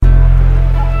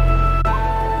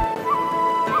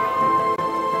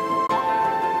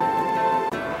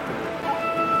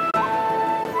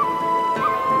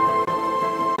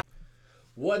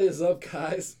What is up,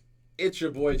 guys? It's your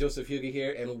boy Joseph Huga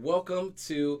here, and welcome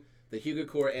to the Huga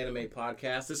Core Anime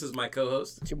Podcast. This is my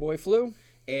co-host. It's your boy Flu,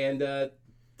 and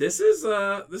this is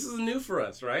new for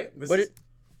us, right?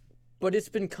 But it's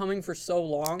been coming for so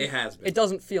long. It has been. It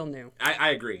doesn't feel new. I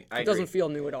agree. It doesn't feel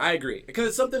new at all. I agree because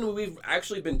it's something we've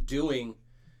actually been doing,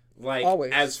 like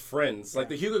always as friends. Like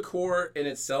the Huga Core in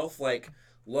itself, like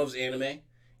loves anime.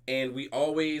 And we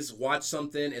always watch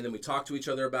something, and then we talk to each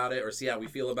other about it, or see how we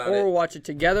feel about it. Or we'll watch it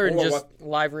together and just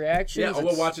live reactions. Yeah, or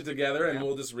we'll watch it together, and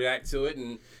we'll just react to it,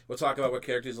 and we'll talk about what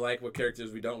characters we like, what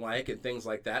characters we don't like, and things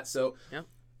like that. So,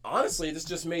 honestly, this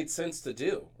just made sense to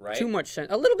do, right? Too much sense.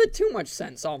 A little bit too much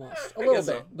sense, almost. A little bit.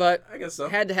 So. But I guess so.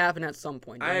 Had to happen at some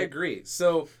point. I agree.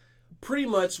 So, pretty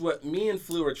much what me and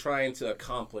Flu are trying to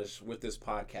accomplish with this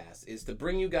podcast is to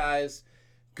bring you guys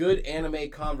good anime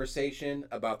conversation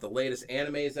about the latest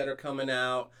animes that are coming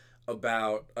out,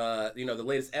 about the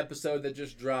latest episode that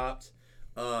just dropped,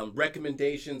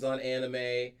 recommendations on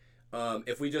anime.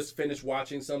 If we just finish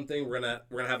watching something, we're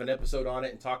gonna have an episode on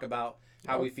it and talk about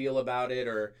how we feel about it,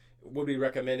 or would we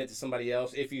recommend it to somebody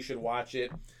else if you should watch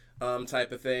it,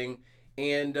 type of thing.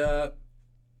 And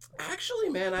actually,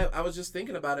 man, I was just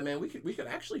thinking about it, man. We could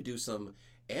actually do some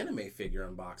anime figure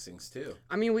unboxings too.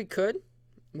 I mean, we could.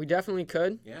 We definitely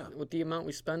could. Yeah. With the amount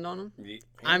we spend on them. Yeah.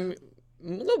 I'm a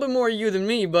little bit more you than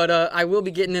me, but I will be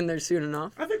getting in there soon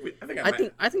enough. I think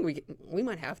we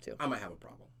might have to. I might have a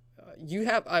problem. You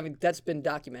have. I mean, that's been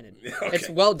documented. Okay. It's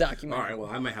well documented. All right. Well,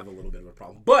 I might have a little bit of a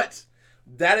problem, but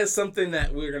that is something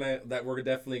that we're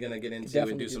definitely gonna get into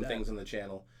and do some things on the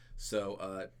channel.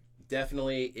 So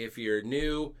definitely, if you're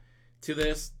new to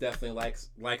this, definitely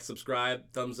like, subscribe,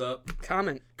 thumbs up,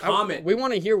 comment. We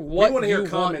want to hear what we want to hear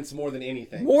comments more than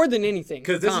anything. More than anything,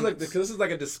 because this is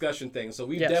like a discussion thing. So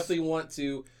we definitely want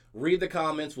to read the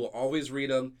comments. We'll always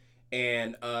read them,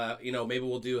 and maybe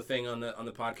we'll do a thing on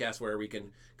the podcast where we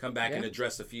can come back and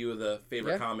address a few of the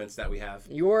favorite comments that we have.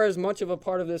 You are as much of a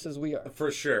part of this as we are, for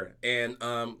sure, and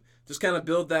just kind of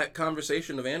build that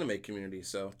conversation of anime community.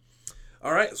 So,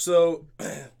 all right, so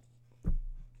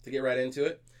to get right into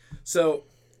it. So,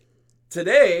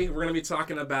 today, we're going to be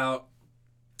talking about,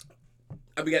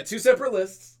 we got two separate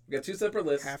lists.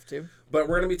 Have to. But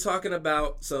we're going to be talking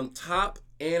about some top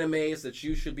animes that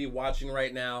you should be watching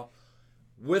right now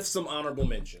with some honorable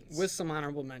mentions.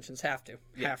 Have to.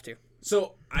 Yeah. Have to.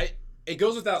 So, it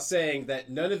goes without saying that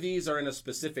none of these are in a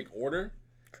specific order.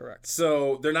 Correct.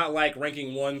 So, they're not like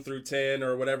ranking 1 through 10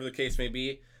 or whatever the case may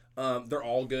be. They're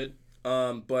all good.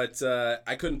 But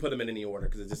I couldn't put them in any order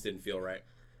because it just didn't feel right.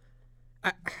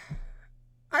 I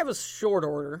have a short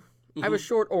order. I have a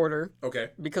short order. Okay.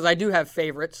 Because I do have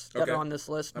favorites that are on this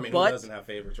list. I mean, who doesn't have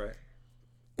favorites, right?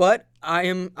 But I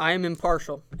am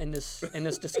impartial in this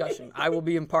discussion. I will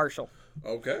be impartial.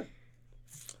 Okay.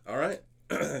 All right.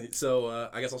 So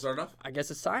I guess I'll start it off. I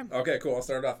guess it's time. Okay, cool. I'll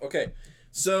start it off. Okay.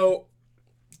 So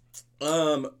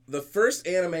the first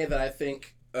anime that I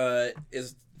think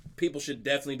is people should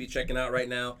definitely be checking out right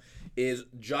now is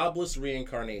Jobless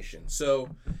Reincarnation. So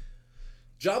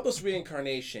Jobless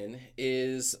Reincarnation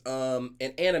is an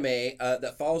anime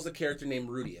that follows the character named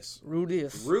Rudius.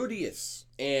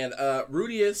 And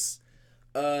Rudius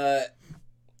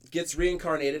gets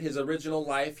reincarnated. His original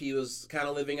life, he was kind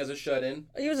of living as a shut-in.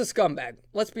 He was a scumbag.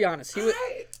 Let's be honest. I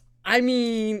don't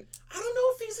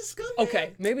know if he's a scumbag.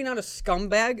 Okay, maybe not a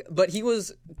scumbag, but he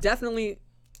was definitely,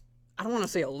 I don't want to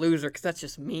say a loser because that's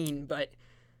just mean, but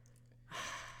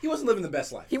he wasn't living the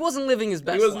best life. He wasn't living his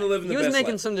best life. He was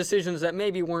making some decisions that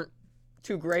maybe weren't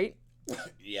too great.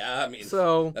 Yeah, I mean,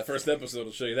 that first episode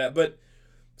will show you that. But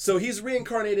so he's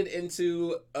reincarnated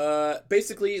into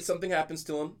basically something happens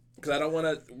to him,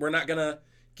 because we're not gonna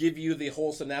give you the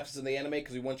whole synopsis of the anime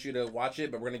because we want you to watch it,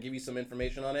 but we're gonna give you some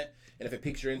information on it, and if it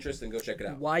piques your interest, then go check it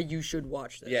out. Why you should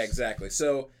watch this? Yeah, exactly.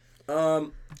 So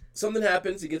something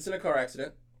happens. He gets in a car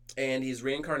accident, and he's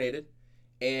reincarnated.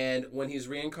 And when he's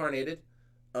reincarnated,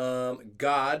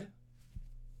 God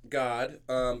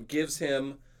gives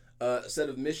him a set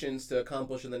of missions to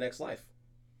accomplish in the next life,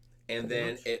 and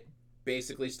then it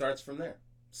basically starts from there.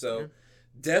 So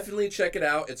definitely check it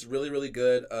out. It's really, really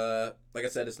good. Like I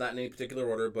said, it's not in any particular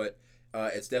order, but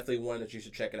it's definitely one that you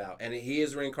should check it out. And he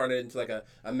is reincarnated into like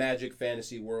a magic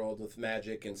fantasy world with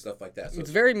magic and stuff like that. So it's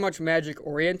very much magic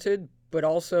oriented, but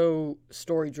also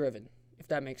story driven, if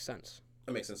that makes sense.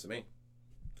 That makes sense to me.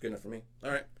 It's good enough for me.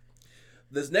 All right.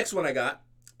 This next one I got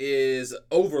is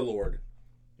Overlord.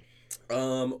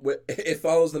 It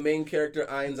follows the main character,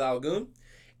 Ainz Al Ghun,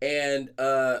 and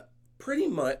pretty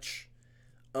much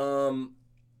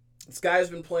this guy's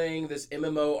been playing this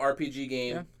MMO RPG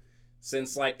game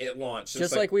since like it launched.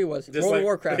 Just like we was. Just World like, of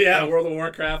Warcraft. Yeah, World of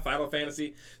Warcraft, Final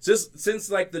Fantasy. Just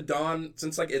since like the dawn,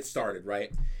 since like it started,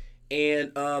 right?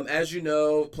 And as you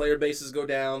know, player bases go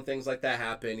down, things like that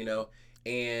happen, you know,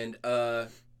 and they're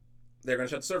gonna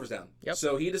shut the servers down. Yep.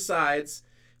 So he decides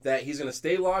that he's gonna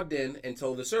stay logged in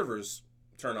until the servers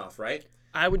turn off, right?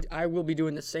 I will be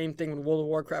doing the same thing when World of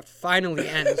Warcraft finally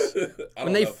ends.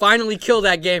 When they know. finally kill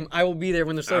that game, I will be there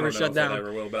when the I servers don't know shut if down. I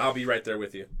ever will, but I'll be right there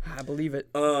with you. I believe it.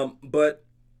 But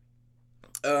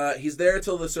he's there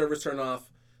until the servers turn off.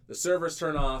 The servers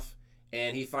turn off,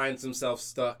 and he finds himself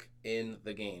stuck in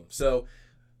the game. So,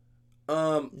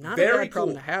 Not very a bad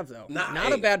problem cool. to have, though. Not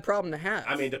Not a- a bad problem to have.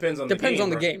 I mean, depends on depends the game. on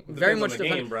the bro. game. Depends Very on much the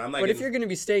depends. game, bro. I'm not But if getting- you're going to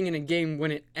be staying in a game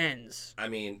when it ends, I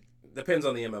mean, depends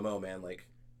on the MMO, man. Like,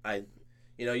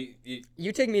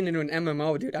 you take me into an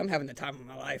MMO, dude. I'm having the time of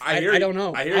my life. I I don't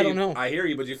know. I don't know. I hear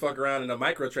you, but you fuck around in a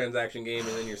microtransaction game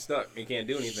and then you're stuck. You can't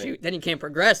do anything. Shoot, then you can't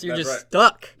progress. You're That's just right.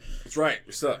 stuck. That's right.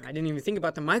 You're stuck. I didn't even think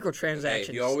about the microtransactions.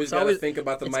 Hey, you always It's gotta think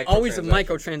about the it's microtransactions. always the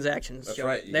microtransactions. That's Joe.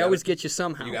 right. You They gotta- always get you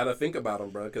somehow. You gotta think about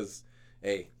them, bro. Because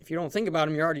hey, If you don't think about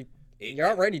them, you're already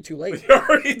too late. you're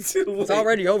already too late. It's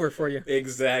already over for you.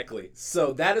 Exactly.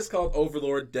 So that is called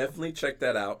Overlord. Definitely check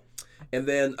that out. And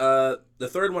then the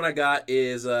third one I got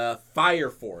is Fire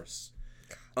Force.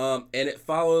 And it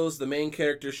follows the main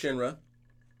character Shinra.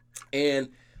 And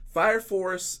Fire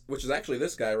Force, which is actually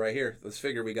this guy right here, this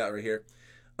figure we got right here.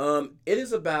 It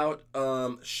is about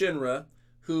Shinra,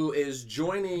 who is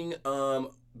joining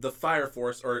the Fire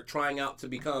Force, or trying out to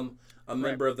become a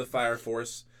member of the Fire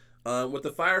Force. With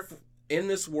the in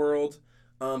this world,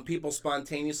 people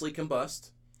spontaneously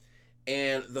combust.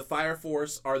 And the Fire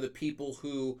Force are the people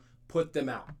who put them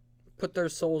out. Put their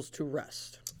souls to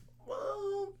rest.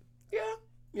 Well,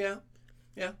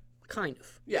 yeah. Kind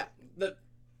of. Yeah.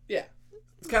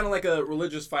 It's kind of like a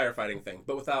religious firefighting thing,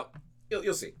 but without,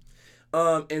 you'll see.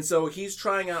 And so he's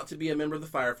trying out to be a member of the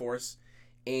Fire Force,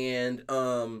 and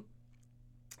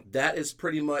that is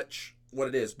pretty much what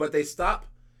it is. But they stop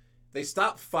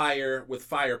fire with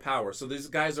fire power. So these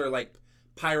guys are like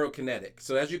pyrokinetic.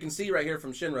 So as you can see right here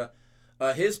from Shinra,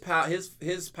 his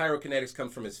pyrokinetics come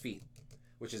from his feet,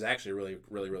 which is actually really,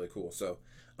 really, really cool. So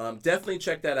definitely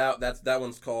check that out. That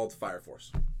one's called Fire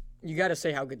Force. You got to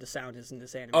say how good the sound is in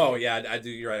this anime. Oh yeah, I do.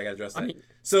 You're right. I gotta address that. I mean,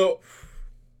 So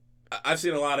I've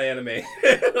seen a lot of anime.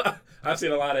 I've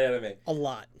seen a lot of anime. a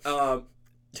lot. Too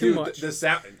Too much. The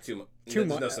sound. Too much. Too There's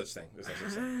much. no such thing.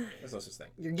 There's no such thing.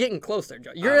 You're getting close there, Joe.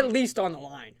 You're at least on the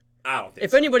line. I don't think. If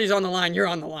so. anybody's on the line, you're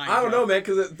on the line. I don't Joe. know, man,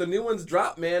 because the new ones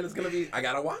drop, man. It's gonna be. I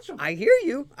gotta watch them. I hear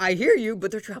you, but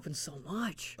they're dropping so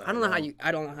much. I don't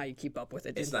know how you keep up with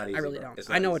it. It's dude. not easy. I really bro. don't. It's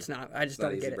not I know easy. it's not. I just It's not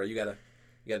don't easy, get bro. it. You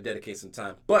gotta dedicate some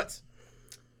time. But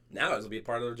now it'll be a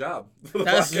part of their job.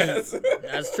 That's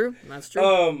true. That's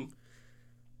true.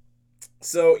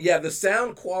 So yeah, the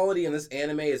sound quality in this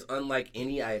anime is unlike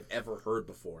any I have ever heard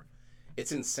before.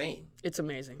 It's insane. It's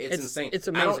amazing. It's insane. It's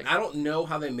amazing. I don't know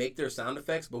how they make their sound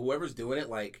effects, but whoever's doing it,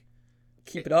 like,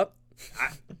 Keep it up.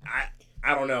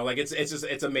 I don't know. Like it's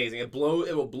amazing. It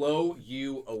will blow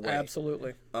you away.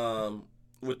 Absolutely.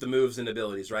 With the moves and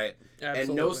abilities, right? Absolutely.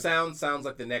 And no sound sounds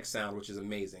like the next sound, which is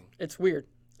amazing. It's weird.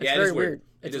 It's Yeah, it very is weird. weird.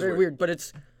 It It's is very weird.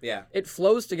 weird, but Yeah, it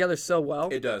flows together so well.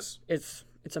 it does. It's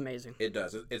amazing. It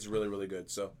does. It's really, really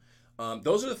good. So,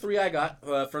 those are the three I got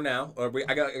for now.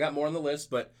 I got more on the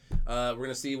list, but we're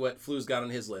gonna see what Flu's got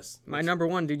on his list. My number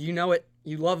one, dude. You know it.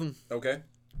 You love him. Okay.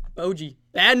 Boji.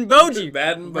 Bad and Boji.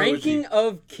 Bad and Boji. Ranking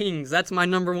of Kings. That's my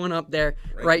number one up there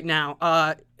right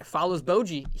now. Follows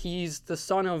Boji. He's the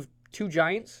son of two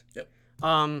giants. Yep.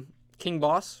 King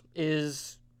Boss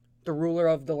is the ruler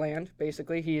of the land,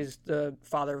 basically. He is the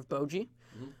father of Boji.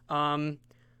 Mm-hmm.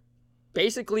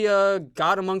 Basically a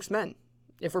god amongst men,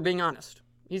 if we're being honest.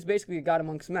 He's basically a god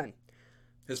amongst men.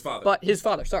 His father. But his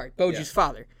father, Boji's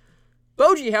father.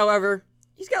 Boji, however,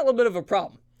 he's got a little bit of a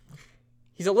problem.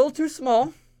 He's a little too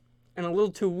small and a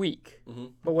little too weak. Mm-hmm.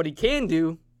 But what he can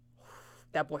do,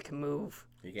 that boy can move.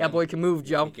 That boy can move,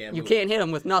 Joe. can You move. can't hit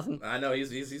him with nothing. I know he's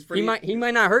pretty. He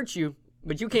might not hurt you,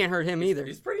 but you can't hurt him either.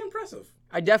 He's pretty impressive.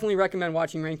 I definitely recommend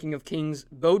watching Ranking of Kings.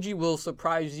 Boji will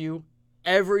surprise you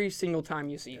every single time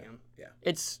you see him. Yeah.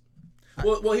 It's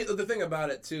Well, the thing about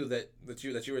it too that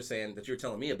you were saying that you were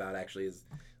telling me about actually is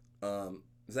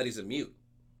that he's a mute.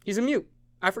 he's a mute.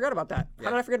 I forgot about that. Yeah.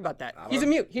 How did I forget about that? I don't He's a know.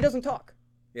 mute. He doesn't talk.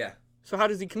 Yeah. So how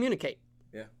does he communicate?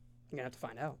 Yeah. You're gonna have to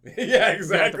find out. Yeah. You're gonna have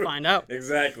Exactly. to find out.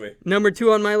 Exactly. Number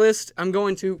 2 on my list, I'm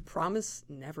going to Promise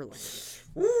Neverland.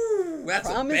 Woo! That's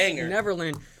Promise a banger.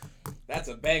 Neverland. That's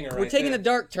a banger. We're taking a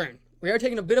dark turn. We are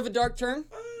taking a bit of a dark turn.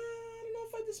 I don't know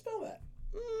if I dispel that.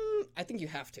 I think you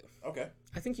have to. Okay.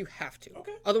 I think you have to.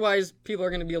 Okay. Otherwise, people are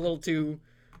going to be a little too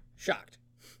shocked.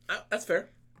 That's fair.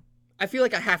 I feel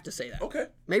like I have to say that. Okay.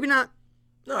 Maybe not.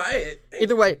 No,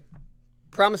 Either way,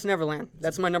 Promise Neverland.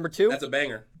 That's my number 2. That's a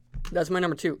banger. That's my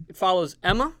number 2. It follows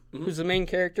Emma, who's the main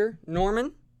character,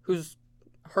 Norman, who's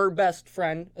her best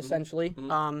friend, essentially.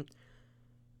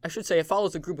 I should say it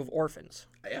follows a group of orphans.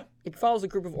 Yeah. It follows a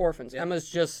group of orphans. Yeah. Emma's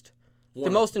just the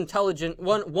most intelligent,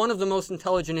 one of the most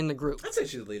intelligent in the group. I'd say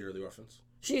she's the leader of the orphans.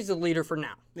 She's the leader for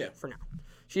now. Yeah. For now.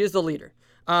 She is the leader.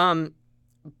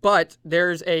 But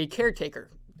there's a caretaker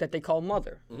that they call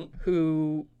Mother,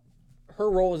 who her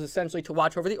role is essentially to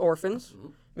watch over the orphans,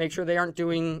 make sure they aren't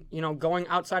doing, going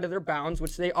outside of their bounds,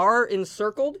 which they are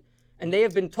encircled, and they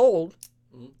have been told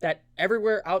that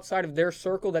everywhere outside of their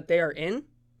circle that they are in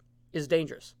is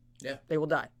dangerous. Yeah. They will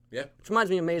die. Yeah. Which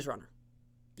reminds me of Maze Runner.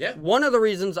 Yeah. One of the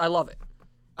reasons I love it,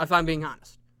 if I'm being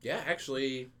honest. Yeah,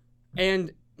 actually.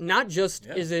 And not just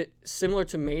is it similar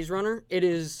to Maze Runner,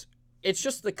 it's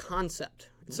just the concept.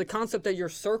 It's the concept that you're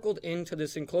circled into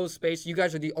this enclosed space. You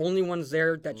guys are the only ones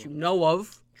there that you know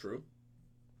of. True.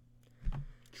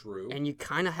 And you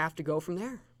kind of have to go from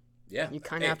there. Yeah. You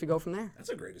kind of have to go from there. That's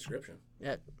a great description.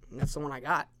 Yeah, that's the one I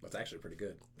got. That's actually pretty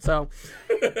good. So,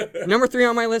 number 3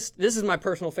 on my list, this is my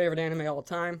personal favorite anime all the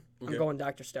time. I'm going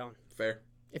Dr. Stone. Fair.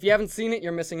 If you haven't seen it,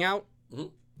 you're missing out.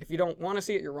 If you don't want to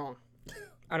see it, you're wrong.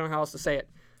 I don't know how else to say it.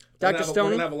 Dr. Stone. We're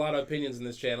going to have a lot of opinions in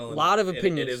this channel. A lot of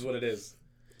opinions. It is what it is.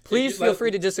 Please feel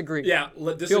free to disagree. Yeah,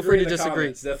 feel free to disagree.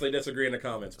 Definitely disagree in the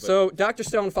comments. But. So, Dr.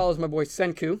 Stone follows my boy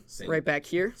Senku, right back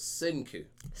here. Senku.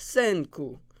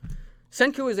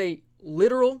 Senku is a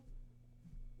literal,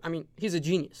 he's a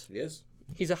genius. He is.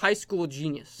 He's a high school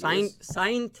genius.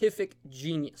 Scientific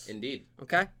genius. Indeed.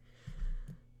 Okay?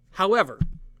 However,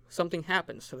 something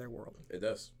happens to their world. It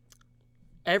does.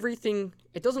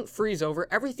 It doesn't freeze over.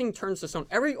 Everything turns to stone.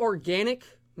 Every organic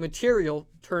material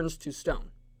turns to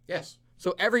stone. Yes.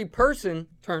 So every person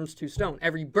turns to stone.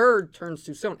 Every bird turns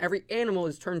to stone. Every animal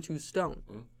is turned to stone.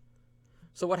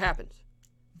 So what happens?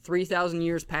 3,000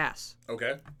 years pass.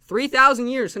 Okay. 3,000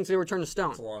 years since they were turned to stone.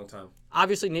 That's a long time.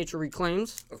 Obviously, nature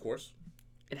reclaims. Of course.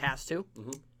 It has to.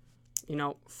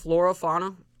 Flora,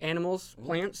 fauna, animals,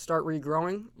 plants start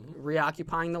regrowing,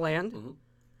 reoccupying the land.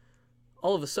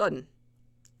 All of a sudden,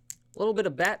 a little bit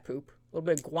of bat poop, a little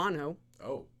bit of guano,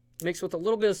 mixed with a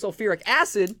little bit of sulfuric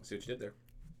acid. I see what you did there.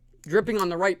 Dripping on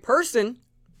the right person,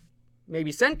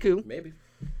 maybe Senku. Maybe.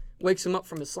 Wakes him up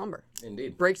from his slumber.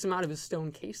 Indeed. Breaks him out of his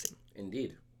stone casing.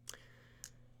 Indeed.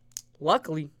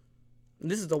 Luckily,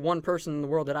 this is the one person in the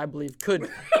world that I believe could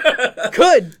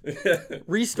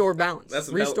restore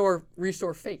balance.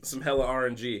 Restore fate. Some hella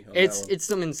RNG. It's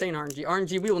some insane RNG.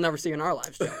 RNG we will never see in our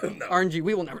lives, Joe. No. RNG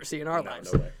we will never see in our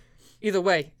lives. No way. Either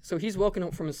way, so he's woken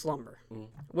up from his slumber.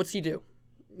 What's he do?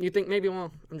 You think maybe,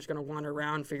 I'm just going to wander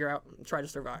around, figure out, and try to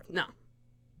survive. No.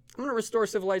 I'm going to restore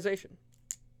civilization.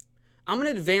 I'm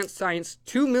going to advance science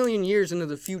 2 million years into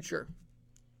the future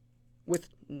with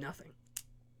nothing.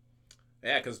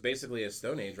 Yeah, because basically it's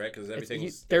Stone Age, right? Because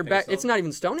everything's back. It's not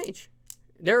even Stone Age.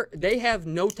 They have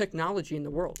no technology in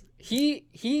the world.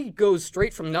 He goes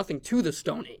straight from nothing to the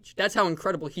Stone Age. That's how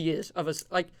incredible he is.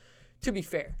 To be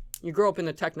fair, you grow up in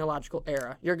the technological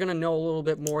era, you're going to know a little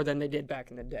bit more than they did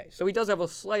back in the day. So he does have a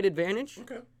slight advantage.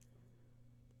 Okay.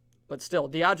 But still,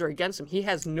 the odds are against him. He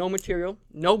has no material.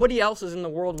 Nobody else is in the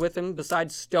world with him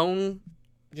besides stone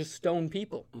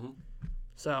people.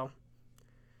 So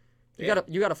you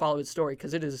gotta follow his story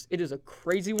because it is a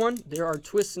crazy one. There are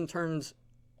twists and turns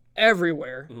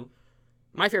everywhere.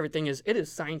 My favorite thing is it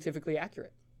is scientifically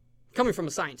accurate, coming from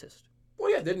a scientist. Well,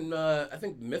 yeah, didn't I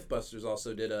think MythBusters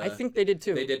also did? I think they did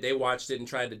too. They watched it and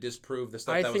tried to disprove the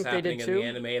stuff that was happening in the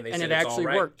anime, and they said it it's actually all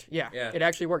right. worked. Yeah, it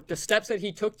actually worked. The steps that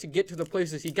he took to get to the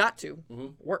places he got to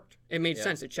worked. It made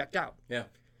sense. It checked out. Yeah,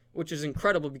 which is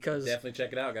incredible because definitely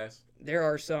check it out, guys. There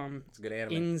are some it's a good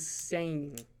anime.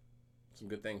 Insane, some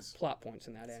good things. Plot points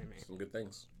in that anime. Some good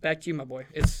things. Back to you, my boy.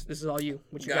 This is all you.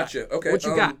 What you got? Gotcha. Okay. What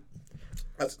you got?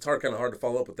 It's kind of hard to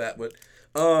follow up with that, but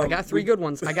I got three good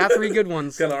ones. It's kind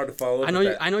of hard to follow up.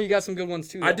 I know you got some good ones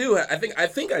too. Though. I do. I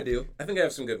think I do. I think I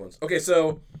have some good ones. Okay,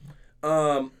 so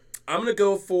I'm gonna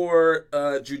go for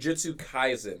Jujutsu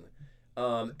Kaisen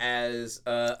as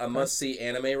a must-see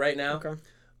anime right now.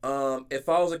 Okay. It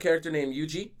follows a character named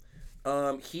Yuji.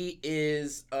 He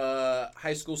is a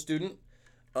high school student,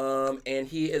 and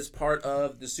he is part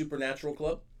of the Supernatural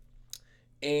Club.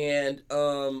 And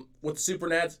with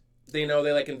Supernatural, they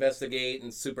like investigate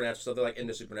and supernatural stuff. They're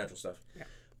into supernatural stuff.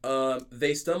 Yeah.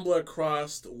 They stumble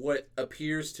across what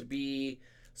appears to be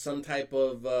some type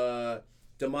of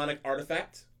demonic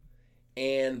artifact,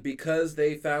 And because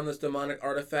they found this demonic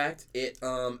artifact, it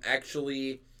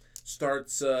actually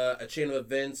starts a chain of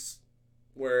events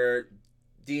where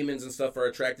demons and stuff are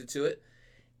attracted to it.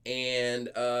 And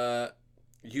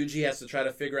Yuji has to try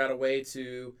to figure out a way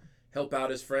to help out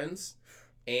his friends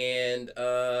and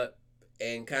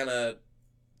kind of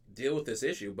deal with this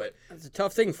issue. But it's a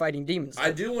tough thing fighting demons.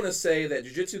 I do want to say that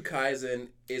Jujutsu Kaisen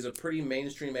is a pretty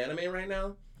mainstream anime right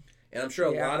now, and I'm sure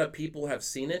a lot of people have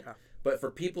seen it. But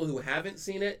for people who haven't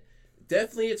seen it,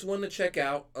 definitely it's one to check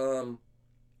out.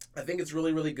 I think it's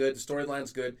really, really good. The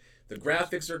storyline's good. The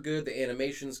graphics are good. The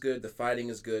animation's good. The fighting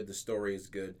is good. The story is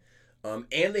good.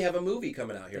 And they have a movie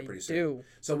coming out here pretty soon.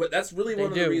 So that's really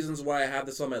one of the reasons why I have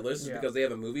this on my list is because they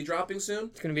have a movie dropping soon.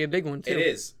 It's going to be a big one, too. It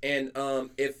is. And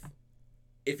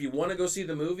if you want to go see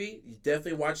the movie, you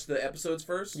definitely watch the episodes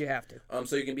first. You have to.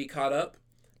 So you can be caught up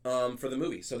for the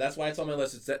movie. So that's why it's on my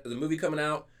list. It's the movie coming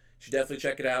out. You should definitely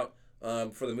check it out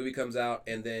before the movie comes out.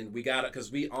 And then we got it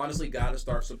because we honestly got to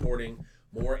start supporting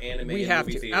more anime in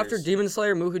movie theaters. After Demon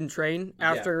Slayer, Mugen Train,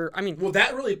 well,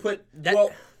 that really put...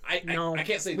 I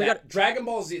can't say that. Dragon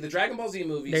Ball Z, the Dragon Ball Z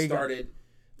movies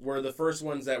were the first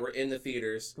ones that were in the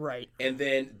theaters. Right. And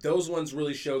then those ones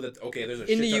really show that, okay, there's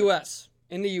a in the U.S.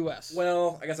 In the U.S.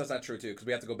 Well, I guess that's not true, too, because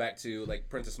we have to go back to, like,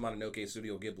 Princess Mononoke,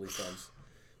 Studio Ghibli films.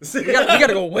 we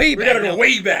gotta go way back. We gotta go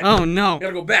way back. Oh, no. We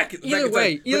gotta go back. Either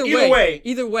way.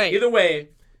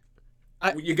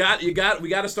 We got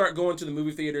to start going to the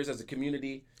movie theaters as a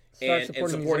community and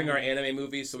supporting our anime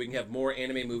movies so we can have more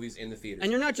anime movies in the theaters.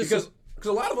 And you're not just... Because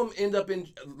a lot of them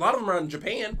are in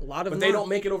Japan, but they don't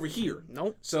make it over here.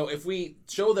 Nope. So if we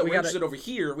show that we're interested over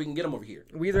here, we can get them over here.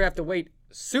 We either have to wait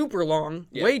super long,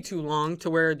 way too long, to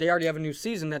where they already have a new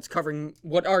season that's covering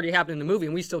what already happened in the movie,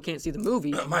 and we still can't see the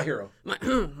movie. My hero.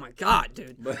 Oh my God,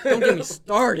 dude. Don't get me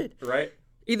started. Right?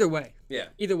 Either way. Yeah.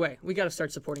 Either way, we got to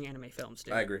start supporting anime films,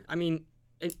 dude. I agree. I mean,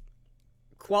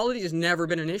 quality has never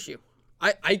been an issue.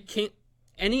 I can't...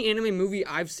 Any anime movie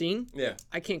I've seen,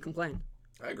 I can't complain.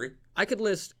 I agree. I could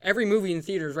list every movie in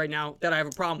theaters right now that I have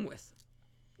a problem with.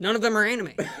 None of them are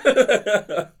anime.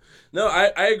 No,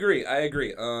 I agree. I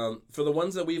agree. For the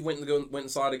ones that we went and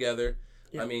saw together,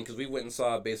 I mean, because we went and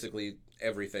saw basically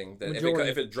everything. That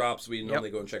if it drops, we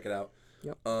normally go and check it out.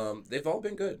 Yep. They've all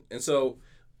been good, and so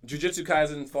Jujutsu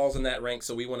Kaisen falls in that rank.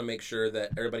 So we want to make sure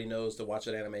that everybody knows to watch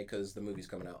that anime because the movie's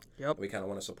coming out. Yep. We kind of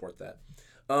want to support that.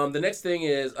 The next thing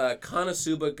is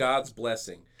Konosuba God's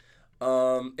Blessing.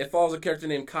 It follows a character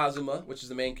named Kazuma, which is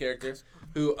the main character,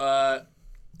 who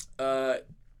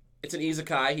it's an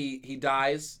isekai. He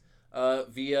dies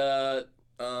via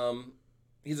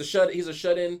he's a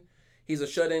shut-in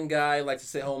guy, likes to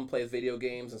stay home and play video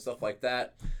games and stuff like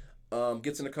that.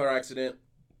 Gets in a car accident,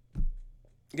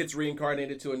 gets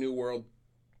reincarnated to a new world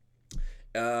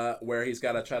where he's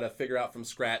got to try to figure out from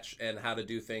scratch and how to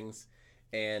do things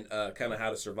and kind of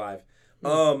how to survive.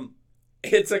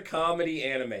 It's a comedy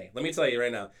anime. Let me tell you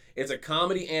right now. It's a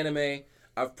comedy anime.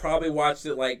 I've probably watched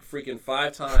it like freaking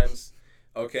 5 times.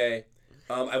 Okay.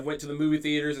 I went to the movie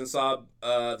theaters and saw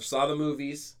the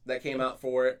movies that came out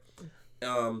for it.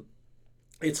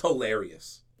 It's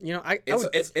hilarious. You know,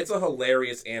 it's a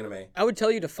hilarious anime. I would tell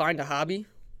you to find a hobby,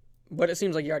 but it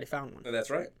seems like you already found one.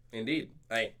 That's right. Indeed.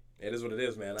 Hey, it is what it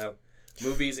is, man.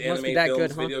 Movies, anime, films,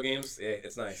 good, huh? video games. Yeah,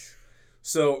 it's nice.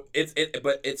 So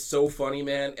but it's so funny,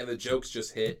 man, and the jokes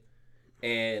just hit,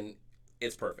 and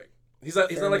it's perfect. He's not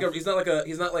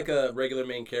like a regular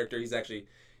main character. He's actually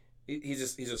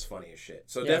he's just funny as shit.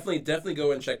 So definitely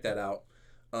go and check that out.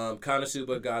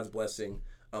 Konosuba God's Blessing.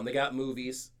 They got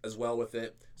movies as well with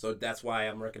it, so that's why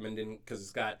I'm recommending because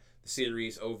it's got the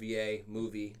series, OVA,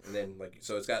 movie, and then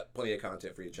so it's got plenty of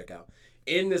content for you to check out.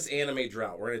 In this anime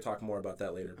drought, we're gonna talk more about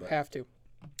that later. But have to.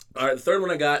 All right, the third one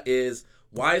I got is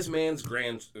Wise Man's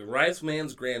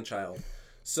Grandchild.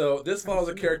 So this follows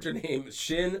a character named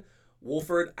Shin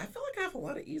Wolford. I feel like I have a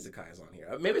lot of isekais on here.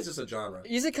 Maybe it's just a genre.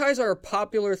 Isekais are a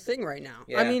popular thing right now.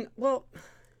 Yeah. I mean, well,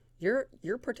 you're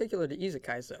particular to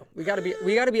isekais though. We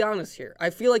gotta be honest here. I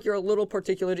feel like you're a little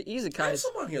particular to isekais. I have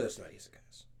some on here that's not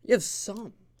isekais. You have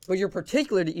some, but you're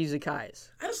particular to isekais.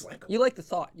 I just like them. You like the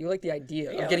thought. You like the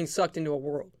idea of getting sucked into a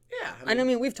world. Yeah. I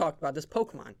mean, we've talked about this.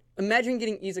 Pokemon. Imagine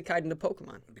getting isekai'd into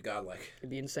Pokemon. It'd be godlike. It'd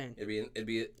be insane. It'd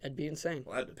be insane.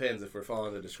 Well, that depends if we're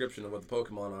following the description of what the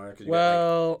Pokemon are. Cause you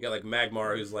got like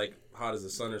Magmar, who's like hot as the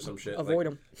sun or some shit. Avoid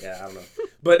him. Yeah, I don't know.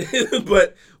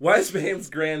 But Wise Man's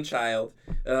Grandchild.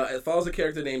 It follows a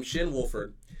character named Shin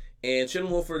Wolford, and Shin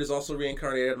Wolford is also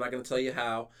reincarnated. I'm not going to tell you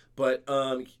how, but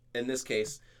in this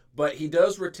case. But he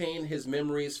does retain his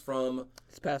memories from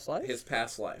his past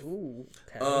life. Ooh,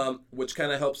 okay. Which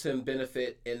kind of helps him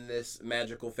benefit in this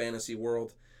magical fantasy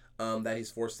world. that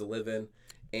he's forced to live in,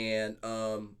 and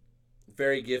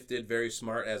very gifted, very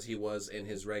smart as he was in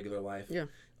his regular life. Yeah.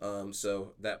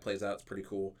 So that plays out. It's pretty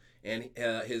cool. And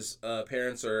his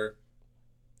parents are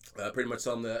pretty much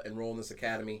telling him to enroll in this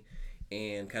academy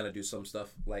and kind of do some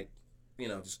stuff like,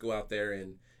 just go out there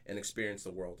and experience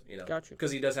the world. Gotcha.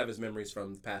 Because he does have his memories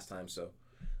from past times. So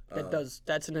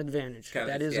that's an advantage.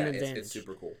 That is an advantage. It's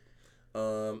super cool.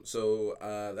 So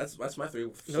that's my 3.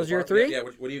 Those are your 3? Yeah.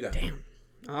 What do you got? Damn.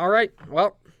 All right.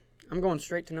 Well, I'm going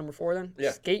straight to number 4 then.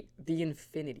 Yeah. Skate the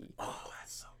Infinity. Oh,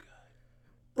 that's so good.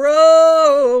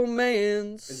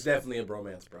 Bromance. It's definitely a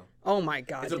bromance, bro. Oh my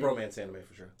god. It's a bromance anime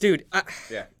for sure. Dude,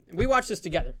 Yeah. we watched this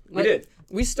together. We did.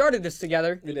 We started this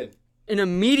together. We did. And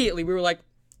immediately we were like,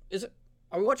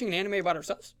 are we watching an anime about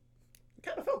ourselves?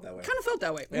 Kind of felt that way. Kind of felt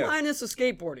that way. Yeah. Minus the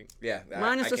skateboarding. Yeah.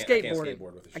 Minus the skateboarding. skateboarding. I can't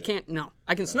skateboard with this I shit. can't, no.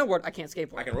 I can snowboard, I can't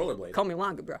skateboard. I can rollerblade. Call me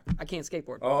Longa, bro. I can't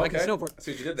skateboard. Oh, but okay. I can snowboard. I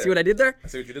see what you did there. See what I did there? I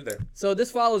see what you did there. So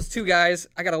this follows 2 guys.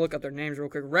 I gotta look up their names real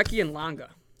quick. Reki and Longa.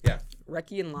 Yeah.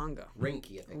 Reki and Longa.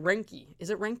 Renki, I think. Renki.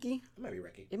 Is it Renki? It might be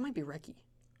Renki. It might be Reki.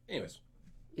 Anyways.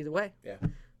 Either way. Yeah.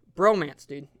 Bromance,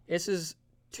 dude. This is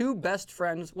 2 best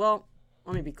friends. Well,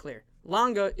 let me be clear.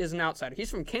 Longa is an outsider. He's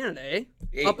from Canada, eh?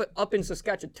 Hey. Up in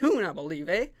Saskatchewan, I believe,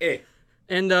 eh? Hey.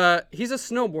 And he's a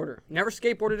snowboarder. Never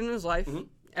skateboarded in his life. Mm-hmm.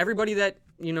 Everybody that,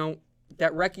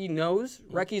 that Reki knows,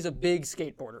 Reki's a big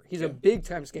skateboarder. He's a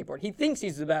big-time skateboarder. He thinks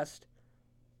he's the best.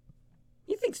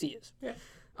 He thinks he is. Yeah.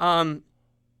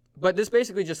 But this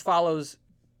basically just follows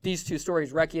these 2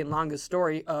 stories, Reki and Longa's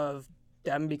story of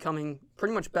them becoming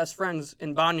pretty much best friends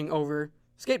and bonding over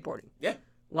skateboarding. Yeah.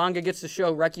 Longa gets to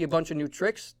show Reki a bunch of new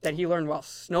tricks that he learned while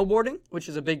snowboarding, which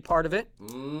is a big part of it.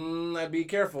 I'd be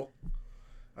careful.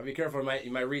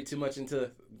 You might read too much into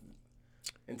it.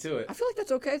 I feel like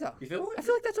that's okay, though. You feel it? I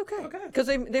feel like that's okay. Okay. Because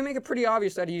they make it pretty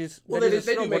obvious that he's Well, that they he's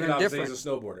a do make it snowboarder obvious that different. he's a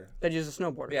snowboarder. That he's a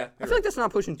snowboarder. Yeah, I feel like that's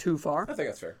not pushing too far. I think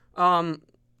that's fair.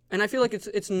 And I feel like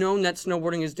it's known that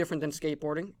snowboarding is different than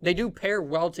skateboarding. They do pair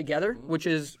well together, which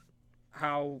is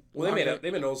how. Well, they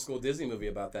made an old school Disney movie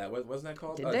about that. What wasn't that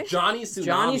called? Did they? Johnny Tsunami.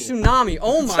 Johnny Tsunami.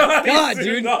 Oh my god,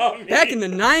 dude! Tsunami. Back in the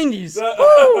 '90s.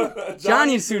 Woo!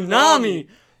 Johnny Tsunami.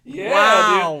 Yeah,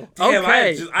 Wow. dude. Damn,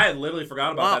 Okay. I had literally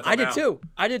forgot about Wow, that. I did till now. too.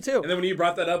 I did too. And then when you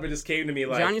brought that up, it just came to me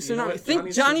like Johnny you know Tsunami. what?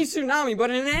 Think Johnny Tsunami, but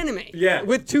in an anime. Yeah.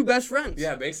 With 2 best friends.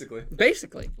 Yeah, basically.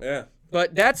 Basically. Yeah.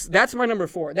 But that's my number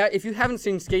 4. That if you haven't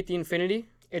seen Skate the Infinity,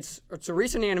 it's a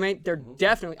recent anime. They're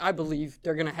definitely, I believe,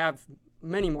 they're gonna have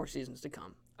many more seasons to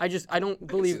come. I don't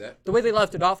believe that. the way they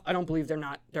left it off. I don't believe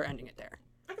they're ending it there.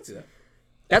 I can see that.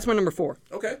 That's my number 4.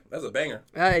 Okay, that's a banger.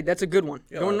 Hey, that's a good one.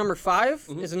 Yeah, Going to number 5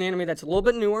 is an anime that's a little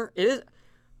bit newer. It is.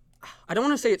 I don't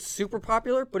want to say it's super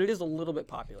popular, but it is a little bit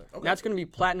popular. Okay. That's going to be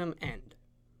Platinum End.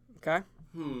 Okay.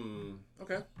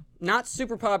 Okay. Not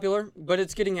super popular, but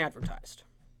it's getting advertised.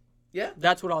 Yeah.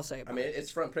 That's what I'll say I about mean, it's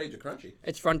front page of Crunchy.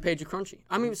 It's front page of Crunchy.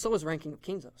 I mean, so is Ranking of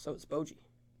Kings, though. So is Boji.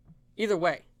 Either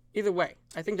way,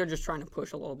 I think they're just trying to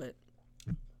push a little bit.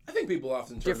 I think people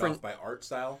often turn off by art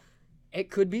style. It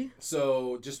could be.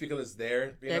 So just because it's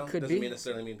there, Could doesn't be.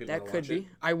 necessarily mean people That don't could watch be. it.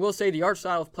 I will say the art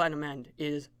style of Platinum End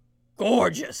is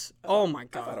gorgeous. Oh my I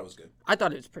god. thought it was good. I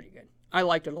thought it was pretty good. I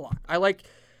liked it a lot. I like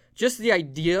just the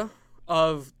idea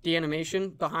of the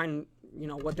animation behind,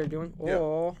 what they're doing. Yeah.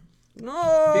 Oh.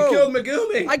 No. He killed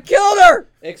Megumi. I killed her.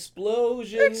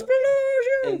 Explosion. Explosion.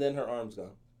 And then her arm's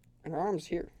gone. And her arm's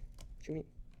here. What you mean?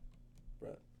 Bro,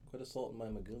 quit assaulting my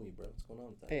Megumi, bro. What's going on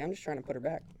with that? Hey, I'm just trying to put her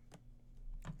back.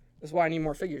 That's why I need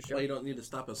more figures, Joe. Well, you don't need to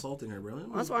stop assaulting her, bro.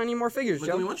 That's why I need more figures, Megumi,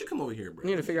 Joe. why don't you come over here, bro? I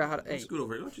need to figure out how to. Why don't Hey, you scoot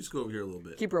over here? Why don't you scoot over here a little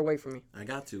bit? keep her away from me. I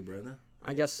got to, brother.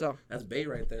 I guess so. That's bait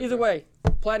right there. Either bro. way,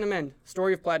 Platinum End.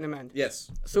 Story of Platinum End. Yes.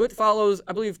 So it follows,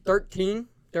 I believe, 13.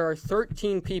 There are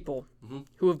 13 people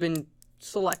who have been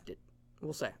selected,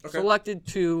 we'll say. Okay. Selected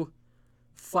to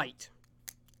fight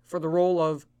for the role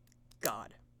of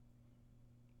God.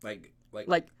 Like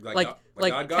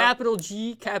God? capital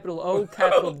G, capital O,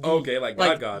 capital D. Okay, like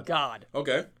God. God.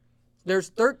 Okay. There's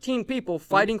 13 people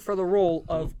fighting for the role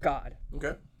of God.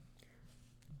 Okay.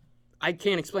 I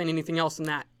can't explain anything else than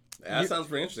that. That sounds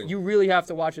pretty interesting. You really have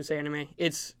to watch this anime.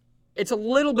 It's a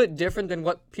little bit different than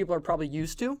what people are probably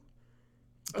used to,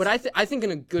 but I think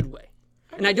in a good way.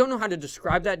 And I don't know how to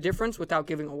describe that difference without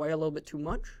giving away a little bit too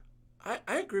much. I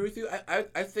agree with you.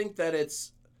 I think that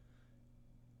it's.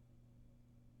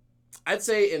 I'd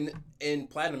say in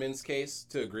Platinum End's case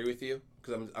to agree with you,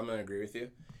 because I'm gonna agree with you.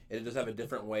 It does have a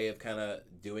different way of kind of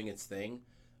doing its thing,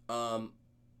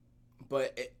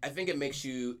 but I think it makes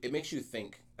you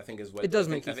think. I think is what It does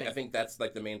I make think, you I think. think that's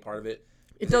like the main part of it.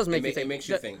 It does make you think. It makes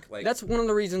you think. Like that's one of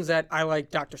the reasons that I like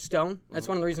Dr. Stone. That's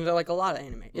one of the reasons I like a lot of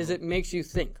anime. Is it makes you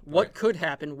think what could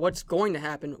happen, what's going to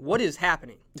happen, what is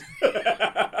happening.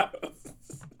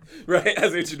 Right, I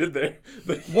see what you did there.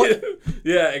 But What-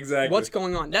 yeah, exactly. What's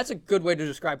going on? That's a good way to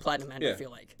describe Platinum End. I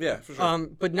feel like. Yeah, for sure.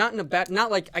 But not in a bad.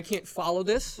 Not like I can't follow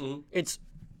this. It's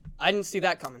I didn't see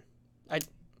that coming.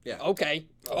 Yeah. Okay.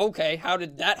 How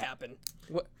did that happen?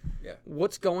 What? Yeah.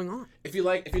 What's going on? If you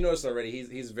noticed already,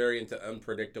 he's very into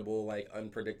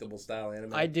unpredictable style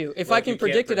anime. I do. If Like, I can you can't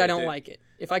predict it, I don't like it.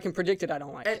 If I can predict it, I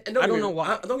don't like it. And I don't know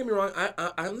why. Don't get me wrong.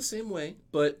 I'm the same way,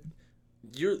 but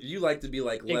you like to be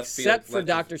like left Except field. for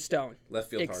Dr. Stone.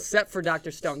 Left field hard. Except for Dr.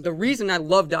 Stone. The reason I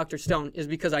love Dr. Stone is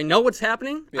because I know what's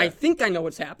happening. Yeah. I think I know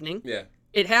what's happening. Yeah.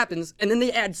 It happens, and then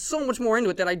they add so much more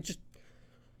into it that I just.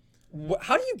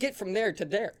 How do you get from there to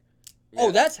there? Yeah.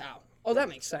 Oh, that's how. Oh, that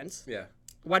makes sense. Yeah.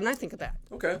 Why didn't I think of that?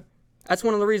 Okay. That's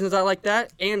one of the reasons I like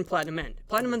that, and Platinum End.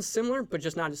 Platinum End's similar, but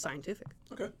just not as scientific.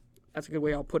 Okay. That's a good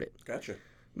way I'll put it. Gotcha.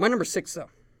 My number 6, though.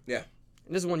 Yeah.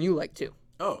 And this is one you like, too.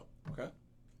 Oh. Okay.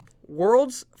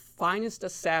 World's finest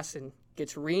assassin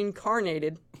gets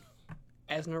reincarnated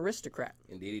as an aristocrat.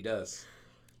 Indeed, he does.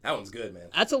 That one's good, man.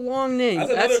 That's a long name.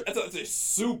 That's a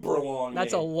super long.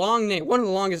 That's name. a long name. One of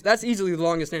the longest. That's easily the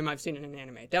longest name I've seen in an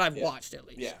anime that I've watched, at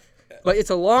least. Yeah. But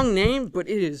it's a long name, but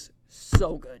it is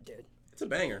so good, dude. It's a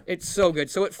banger. It's so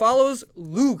good. So it follows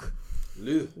Luke,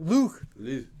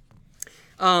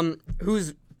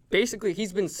 who's basically,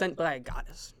 he's been sent by a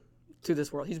goddess to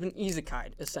this world. He's been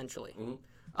isekai'd, essentially,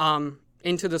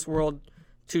 into this world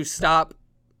to stop,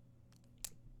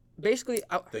 basically,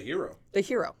 The hero.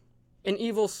 an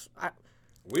evil.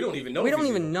 We don't even know. We if don't he's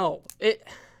even evil. know it.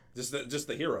 Just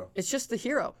the hero. It's just the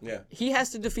hero. Yeah. He has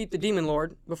to defeat the demon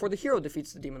lord before the hero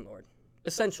defeats the demon lord.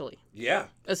 Essentially, Yeah.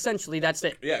 that's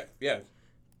it. Yeah. Yeah.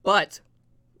 But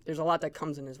there's a lot that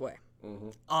comes in his way.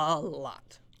 A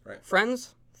lot. Right.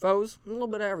 Friends, foes, a little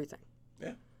bit of everything.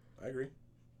 Yeah. I agree.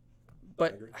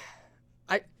 But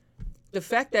the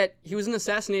fact that he was an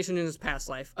assassination in his past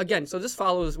life, again, so this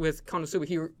follows with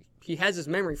Konosuba. He has his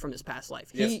memory from his past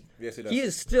life. Yes, he does. He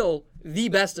is still the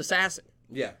best assassin.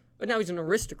 Yeah. But now he's an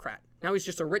aristocrat. Now he's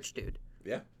just a rich dude.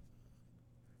 Yeah.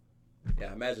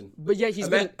 Yeah, imagine. But yeah,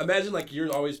 imagine like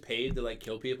you're always paid to like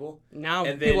kill people. Now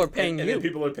and people then, are paying and you. then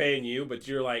people are paying you, but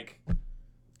you're like,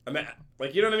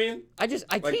 like you know what I mean? I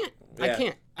can't. I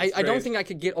can't. I don't think I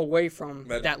could get away from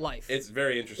that life. It's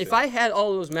very interesting. If I had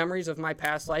all those memories of my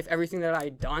past life, everything that I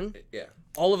had done,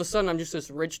 all of a sudden I'm just this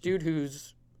rich dude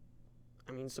who's,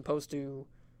 supposed to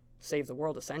save the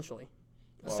world, essentially.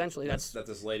 Well, essentially, that's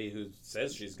this lady who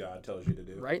says she's God tells you to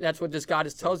do. Right? That's what this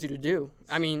goddess tells you to do.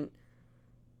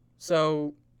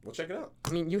 So... We'll check it out.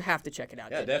 You have to check it out.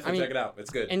 Yeah, definitely check it out.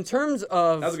 It's good. In terms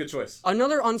of... That was a good choice.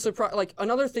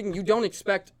 Another thing you don't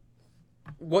expect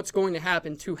what's going to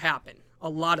happen a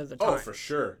lot of the time. Oh, for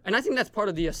sure. And I think that's part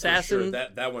of the assassin. For sure.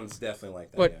 That one's definitely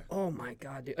like that. But oh my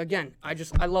god, dude. Again, I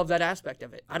love that aspect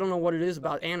of it. I don't know what it is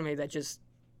about anime that just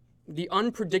the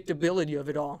unpredictability of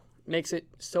it all makes it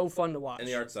so fun to watch. And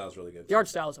the art style is really good. The art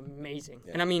style is amazing.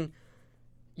 Yeah. And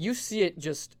you see it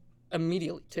just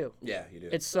immediately too. Yeah, you do.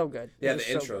 It's so good. Yeah,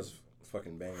 the intro's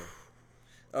fucking banger.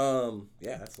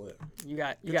 Yeah, that's lit. You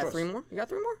got 3 more? You got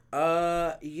 3 more?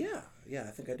 Yeah,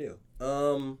 I think I do.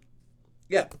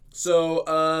 Yeah.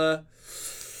 So,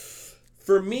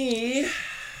 for me,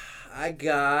 I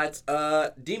got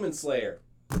Demon Slayer.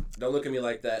 Don't look at me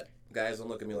like that, guys. Don't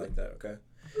look at me like that, okay?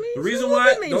 The reason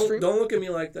why don't look at me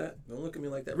like that. Don't look at me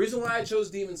like that. The reason why I chose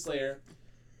Demon Slayer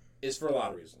is for a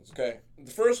lot of reasons, okay?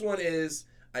 The first one is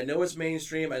I know it's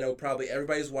mainstream. I know probably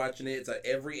everybody's watching it. It's at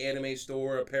every anime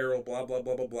store, apparel, blah, blah,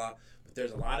 blah, blah, blah. But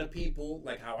there's a lot of people,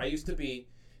 like how I used to be,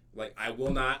 like, I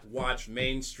will not watch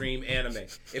mainstream anime.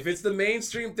 If it's the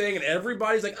mainstream thing and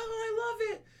everybody's like, oh, I love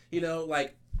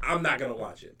it, I'm not going to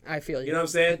watch it. I feel you. You know what I'm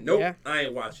saying? Nope, yeah. I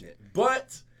ain't watching it.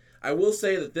 But I will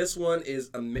say that this one is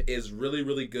really,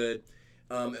 really good.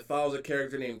 It follows a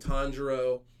character named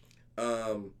Tanjiro.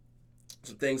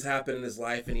 Some things happen in his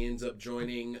life, and he ends up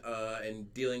joining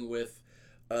and dealing with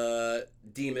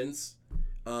demons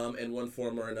in one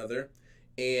form or another.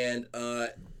 And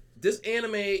this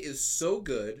anime is so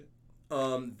good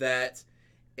that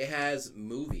it has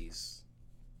movies.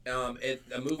 A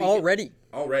movie already,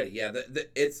 yeah.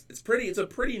 It's a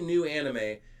pretty new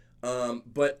anime,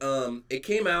 but it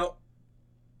came out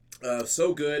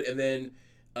so good, and then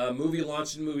a movie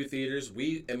launched in movie theaters.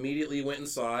 We immediately went and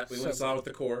saw it. We went and saw it with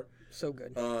the core. So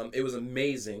good. It was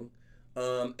amazing.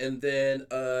 And then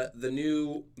the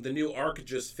new arc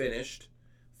just finished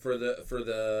for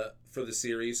the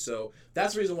series. So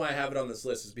that's the reason why I have it on this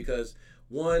list, is because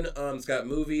one, it's got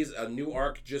movies, a new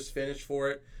arc just finished for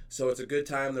it, so it's a good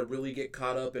time to really get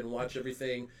caught up and watch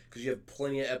everything, because you have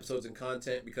plenty of episodes and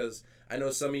content. Because I know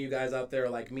some of you guys out there are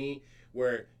like me,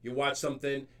 where you watch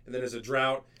something and then there's a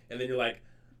drought, and then you're like,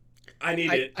 I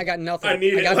need it. I got nothing. I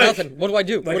need it. I got nothing. What do I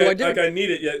do? Like, what do I do? Like, I need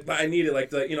it. Yeah, but I need it.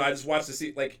 Like, I just watched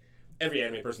like every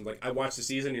anime person's like, I watched the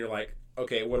season, and you're like,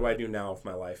 okay, what do I do now with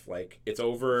my life? Like, it's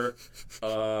over.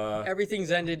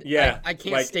 Everything's ended. Yeah, I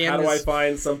can't like, stand how this. do I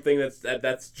find something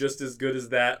that's just as good as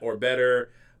that or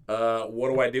better?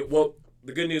 What do I do? Well,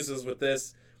 the good news is with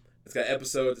this, it's got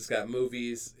episodes, it's got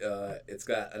movies, it's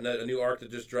got a new arc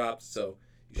that just dropped, so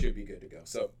you should be good to go.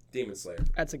 So, Demon Slayer.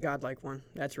 That's a godlike one.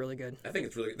 That's really good. I think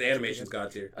it's really, the animation's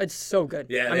god tier. It's so good.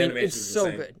 Yeah, the I mean, animation's it's so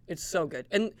insane. good. It's so good.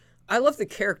 And I love the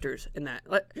characters in that.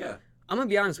 Like, Yeah. I'm going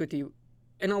to be honest with you.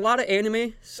 In a lot of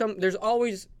anime, there's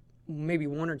always maybe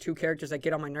one or two characters that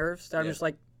get on my nerves that I'm just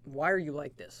like, why are you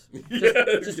like this?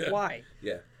 Just why?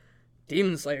 Yeah.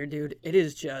 Demon Slayer, dude, it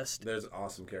is just... There's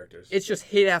awesome characters. It's just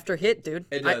hit after hit, dude.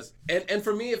 It does. And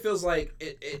for me, it feels like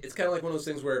it's kind of like one of those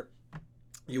things where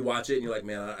you watch it and you're like,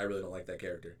 man, I really don't like that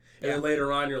character. And then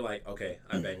later on, you're like, okay,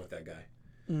 I bang with that guy.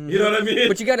 Mm-hmm. You know what I mean?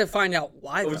 But you got to find out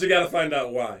why. But you got to find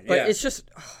out why. But yeah. it's just,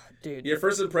 dude. Your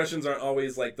first impressions aren't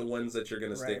always like the ones that you're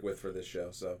going to stick with for this show.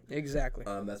 So exactly.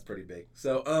 That's pretty big.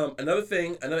 So another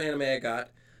anime I got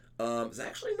is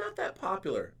actually not that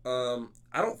popular.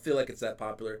 I don't feel like it's that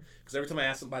popular because every time I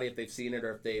ask somebody if they've seen it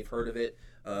or if they've heard of it,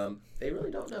 they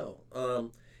really don't know.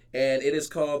 And it is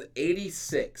called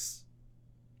 86.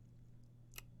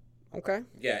 Okay.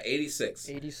 Yeah, 86.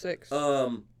 86.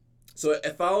 So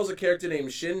it follows a character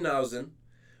named Shin Naozen,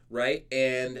 right?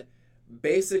 And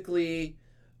basically,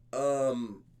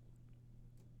 man,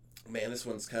 this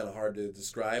one's kind of hard to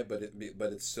describe, but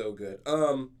it's so good.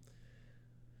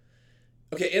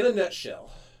 Okay, in a nutshell,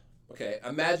 okay,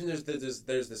 imagine there's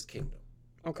this kingdom.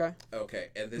 Okay.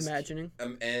 Okay, and this imagining.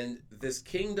 And this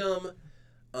kingdom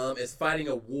is fighting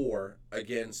a war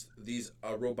against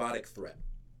a robotic threat.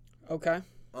 Okay.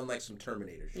 Unlike some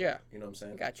Terminators. Yeah. You know what I'm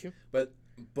saying? I got you. But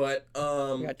you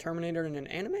got Terminator in an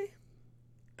anime?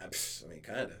 I mean,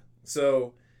 kind of.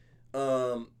 So,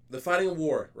 they're fighting a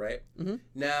war, right? Mm-hmm.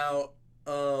 Now,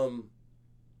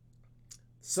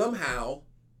 somehow,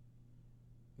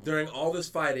 during all this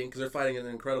fighting, because they're fighting an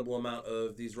incredible amount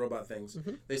of these robot things,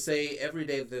 they say every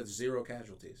day there's 0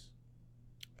 casualties.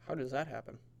 How does that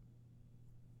happen?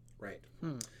 Right.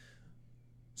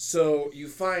 So you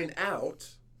find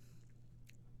out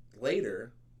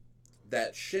later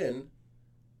that Shin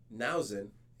Naozen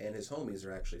and his homies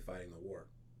are actually fighting the war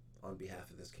on behalf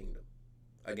of this kingdom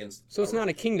against. So it's not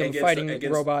a kingdom fighting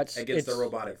robots against the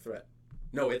robotic threat.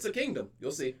 No, it's a kingdom.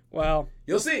 You'll see. Wow.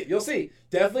 You'll see. You'll see.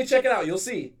 Definitely check it out. You'll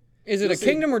see. Is it a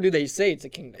kingdom or do they say it's a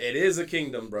kingdom? It is a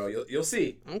kingdom, bro. You'll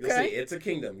see. Okay. You'll see. It's a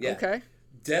kingdom. Yeah. Okay.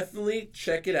 Definitely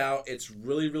check it out. It's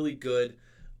really, really good.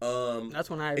 That's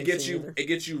one I haven't it gets seen you. either. It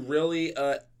gets you really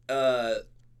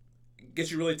gets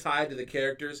you really tied to the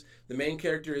characters. The main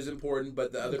character is important,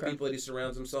 but the other people that he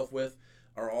surrounds himself with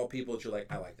are all people that you're like,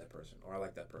 I like that person, or I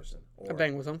like that person, or I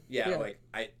bang with them. Yeah, like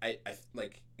I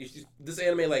like this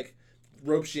anime like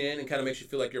ropes you in and kind of makes you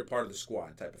feel like you're part of the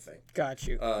squad type of thing. Got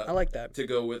you. I like that. To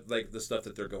go with like the stuff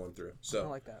that they're going through. So I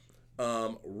like that.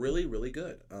 Really, really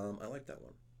good. I like that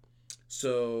one.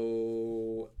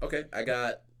 So okay, I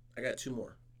got 2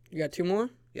 more. You got 2 more?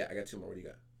 Yeah, I got 2 more. What do you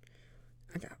got?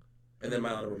 I got. And then my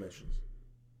honorable mentions.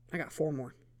 I got 4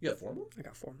 more. You got 4 more? I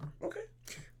got 4 more. Okay.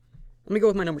 Let me go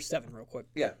with my number 7 real quick.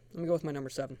 Yeah. Let me go with my number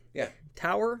 7. Yeah.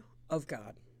 Tower of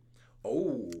God.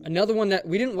 Oh. Another one that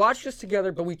we didn't watch this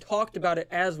together, but we talked about it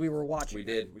as we were watching. We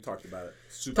did. We talked about it.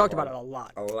 Super Talked hard. about it a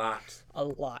lot. A lot. A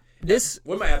lot. This.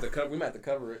 We might have to cover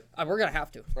it. We're gonna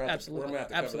have to. We're Absolutely. gonna have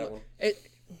to cover Absolutely. that one.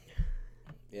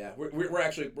 Yeah, we're probably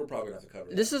gonna have to cover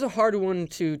it. This is a hard one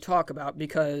to talk about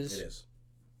because It is.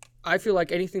 I feel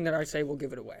like anything that I say will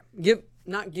give it away.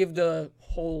 Not give the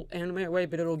whole anime away,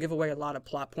 but it'll give away a lot of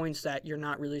plot points that you're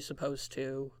not really supposed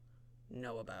to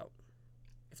know about,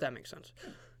 if that makes sense.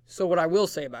 So what I will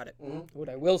say about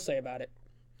it,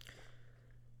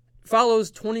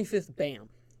 follows 25th Bam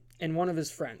and one of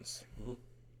his friends.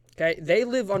 Okay, they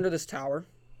live under this tower,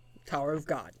 Tower of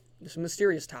God, this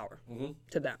mysterious tower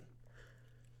to them.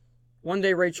 One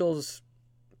day Rachel's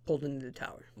pulled into the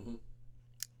tower.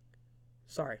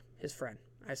 Sorry, his friend.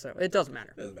 I said it doesn't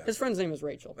matter. His friend's name is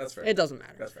Rachel. That's fair. It doesn't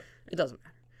matter. That's fair. It doesn't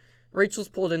matter. Rachel's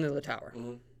pulled into the tower.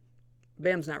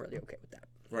 Bam's not really okay with that.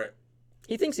 Right.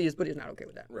 He thinks he is, but he's not okay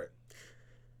with that. Right.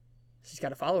 She's got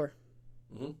to follow her.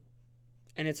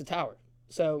 And it's a tower.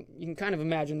 So you can kind of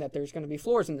imagine that there's going to be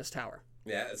floors in this tower.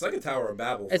 Yeah, it's like a Tower of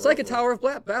Babel. It's like a Tower of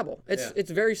Babel.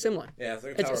 It's very similar. Yeah, it's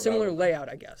like a It's Tower a of similar Babel. layout,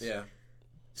 I guess. Yeah.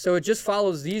 So it just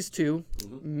follows these two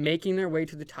making their way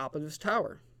to the top of this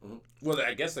tower. Mm-hmm. Well,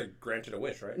 I guess they're granted a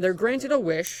wish, right? They're granted a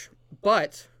wish,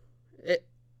 but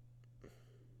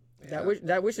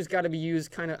that wish has got to be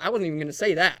used kind of. I wasn't even going to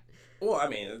say that. Well, I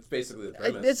mean, it's basically the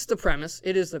premise. It's the premise.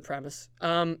 It is the premise.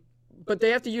 But they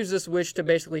have to use this wish to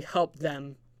basically help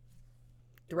them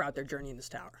throughout their journey in this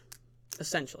tower,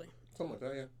 essentially. Something like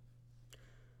that, yeah.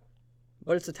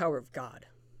 But it's the Tower of God.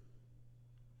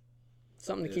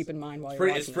 Something to keep in mind while you're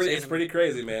watching It's pretty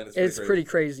crazy, man. It's pretty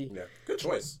crazy. Yeah, good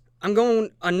choice. I'm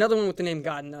going another one with the name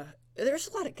God. There's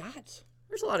a lot of gods.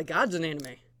 There's a lot of gods in anime.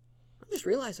 I'm just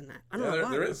realizing that. I don't know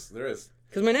why. There is.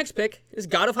 Because my next pick is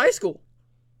God of High School.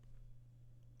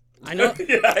 I know.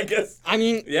 Yeah, I guess. I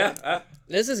mean, yeah.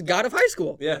 This is God of High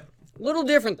School. Yeah. A little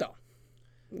different though.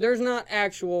 There's not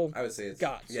actual. I would say it's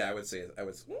gods. Yeah, I would say it. I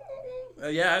would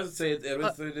say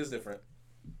it is different.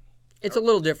 It's a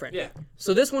little different. Yeah.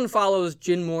 So this one follows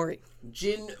Jin Mori.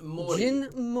 Jin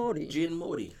Mori. Jin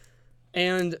Mori.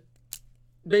 And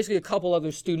basically a couple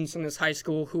other students in this high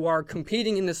school who are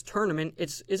competing in this tournament.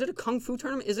 Is it a kung fu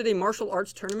tournament? Is it a martial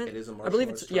arts tournament? It is a martial arts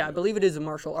tournament. Yeah, I believe it is a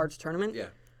martial arts tournament. Yeah.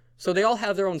 So they all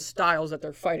have their own styles that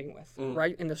they're fighting with,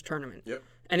 right, in this tournament. Yep.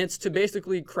 And it's to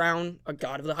basically crown a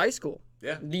god of the high school.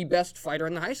 Yeah. The best fighter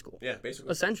in the high school. Yeah, basically.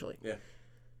 Essentially. Yeah.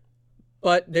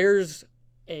 But there's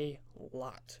a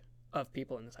lot of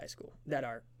people in this high school that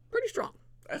are pretty strong.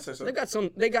 I'd say so. They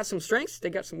got some strengths,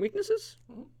 they got some weaknesses,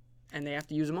 and they have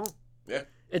to use them all. Yeah.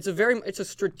 It's a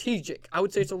strategic. I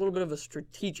would say it's a little bit of a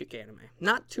strategic anime.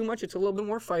 Not too much. It's a little bit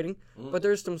more fighting, but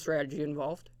there's some strategy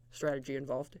involved.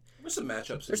 There's some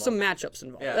matchups. There's some matchups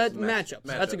involved. Yeah, matchups.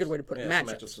 That's a good way to put it. Yeah,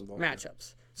 Matchups. some involved.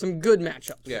 Matchups. Some good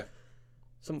matchups. Yeah.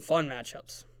 Some fun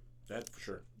matchups. That for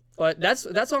sure. But that's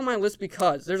on my list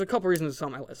because there's a couple reasons it's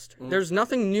on my list. There's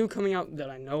nothing new coming out that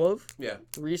I know of Yeah.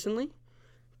 recently,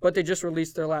 but they just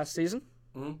released their last season.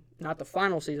 Not the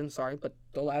final season, sorry, but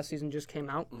the last season just came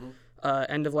out.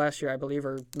 End of last year, I believe,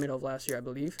 or middle of last year, I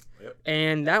believe. Yep.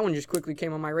 And that one just quickly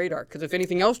came on my radar because if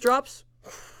anything else drops,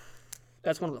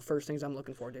 that's one of the first things I'm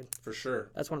looking for, dude. For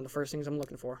sure. That's one of the first things I'm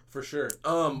looking for. For sure.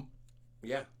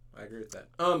 Yeah, I agree with that.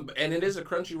 And it is a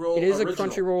Crunchyroll. It is original. a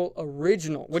Crunchyroll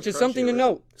original, which is Crunchy something to original.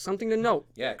 note. Something to note.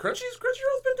 Yeah, Crunchyroll's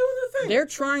been doing their thing. They're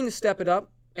trying to step it up,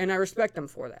 and I respect them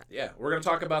for that. Yeah, we're going to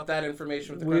talk about that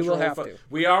information with the We Crunchyroll. will have to.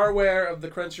 We are aware of the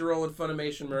Crunchyroll and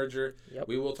Funimation merger. Yep.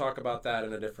 We will talk about that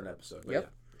in a different episode. But Yep.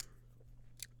 Yeah.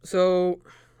 So,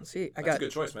 let's see. That's a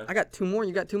good choice, man. I got two more.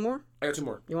 You got two more? I got two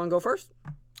more. You want to go first?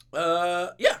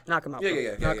 Yeah. Knock them out.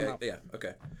 Yeah. Knock 'em out. Yeah.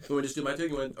 Okay. You want to just do my two?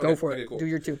 You want? Go for okay, it. Cool. Do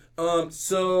your two.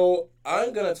 So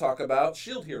I'm gonna talk about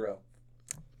Shield Hero.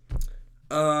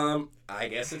 I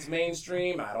guess it's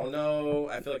mainstream. I don't know.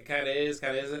 I feel like it kind of is,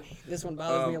 kind of isn't. This one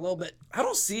bothers me a little bit. I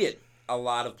don't see it a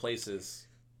lot of places,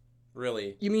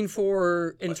 really. You mean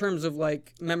in terms of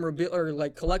like memorabilia or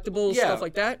like collectibles, Yeah. stuff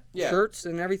like that? Yeah. Shirts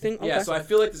and everything? Okay. Yeah. So I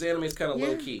feel like this anime is kind of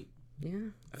low key. Yeah.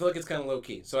 I feel like it's kind of low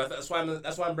key. So that's why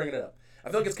I'm bringing it up. I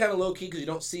feel like it's kind of low key because you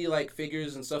don't see like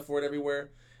figures and stuff for it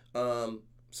everywhere.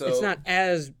 So It's not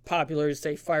as popular as,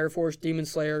 say, Fire Force, Demon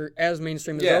Slayer, as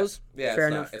mainstream as Yeah. those? Yeah. Fair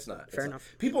it's enough. Not, it's not. Fair It's enough.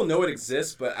 not. People know it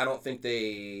exists, but I don't think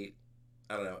they.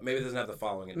 I don't know. Maybe it doesn't have the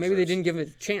following it Maybe they deserves. didn't give it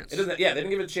a chance. It doesn't. Yeah, they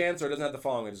didn't give it a chance, or it doesn't have the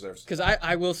following it deserves. Because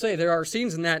I will say there are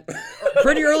scenes in that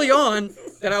pretty early on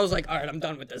that I was like, all right, I'm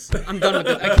done with this. I'm done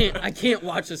with it. I can't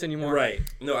watch this anymore. Right.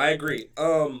 No, I agree.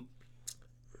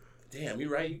 Damn, you're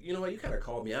right. You know what? You kind of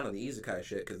called me out on the isekai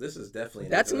shit because this is definitely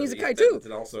That's an isekai, too. It's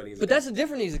also an isekai. But that's a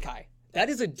different isekai. That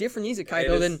is a different isekai, It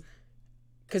though, is. than...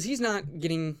 Because he's not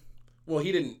getting... Well,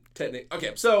 he didn't technically.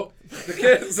 Okay, so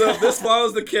so this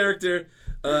follows the character.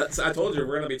 So I told you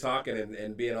we're gonna be talking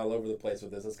and being all over the place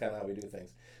with this. That's kind of how we do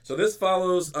things. So this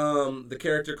follows the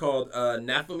character called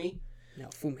Nafumi.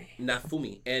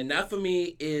 Nafumi, and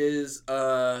Nafumi is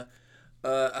a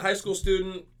high school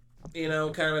student. You know,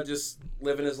 kind of just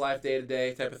living his life day to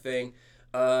day type of thing.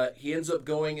 He ends up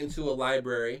going into a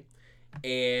library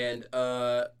and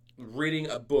reading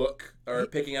a book or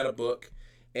picking out a book.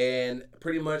 And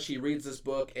pretty much he reads this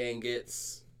book and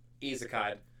gets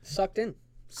isekai'd. Sucked into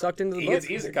the He book.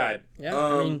 gets isekai'd. Yeah,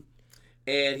 I mean...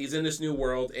 And he's in this new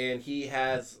world, and he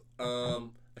has a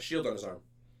shield on his arm.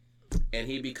 And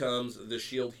he becomes the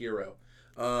shield hero.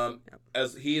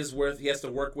 As he has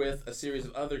to work with a series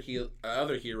of other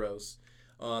heroes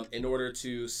in order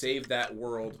to save that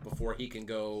world before he can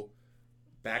go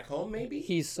back home, maybe?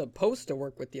 He's supposed to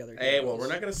work with the other Hey, heroes. well, we're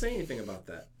not going to say anything about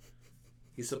that.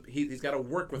 He's got to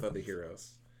work with other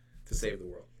heroes to save the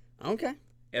world. Okay.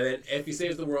 And then if he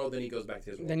saves the world, then he goes back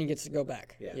to his world. Then he gets to go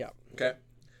back. Yeah. Yeah. Okay.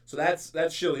 So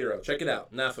that's Shield Hero. Check it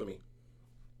out. Nafumi.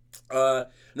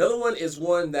 Another one is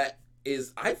one that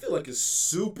is, I feel like, is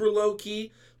super low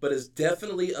key, but is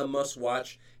definitely a must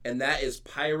watch, and that is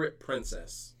Pirate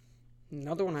Princess.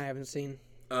 Another one I haven't seen.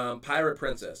 Pirate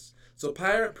Princess. So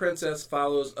Pirate Princess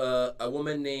follows a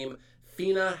woman named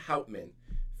Fina Houtman.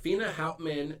 Fina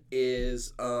Houtman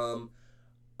is a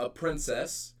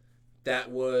princess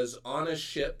that was on a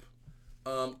ship,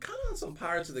 kind of on some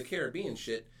Pirates of the Caribbean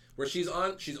shit, where she's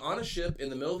on a ship in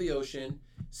the middle of the ocean,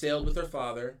 sailed with her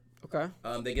father. Okay.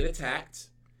 They get attacked.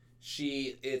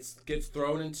 Gets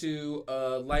thrown into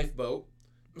a lifeboat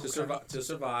to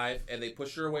survive, and they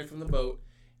push her away from the boat,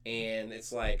 and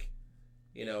it's like,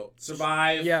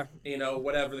 survive. Yeah.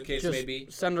 Whatever the case may be.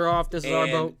 Send her off. This is our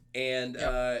boat.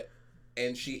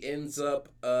 And she ends up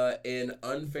in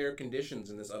unfair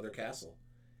conditions in this other castle,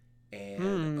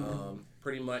 and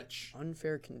pretty much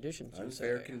unfair conditions.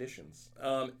 Unfair conditions.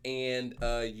 And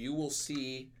you will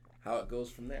see how it goes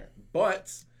from there.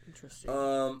 But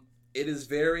interesting. It is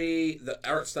the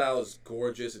art style is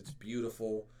gorgeous. It's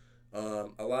beautiful.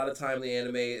 A lot of time in the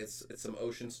anime, it's some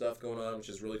ocean stuff going on, which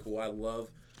is really cool. I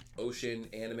love ocean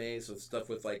anime, so stuff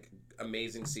with like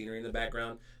amazing scenery in the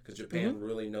background, because Japan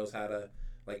really knows how to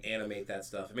like animate that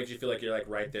stuff. It makes you feel like you're like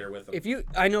right there with them.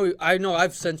 I know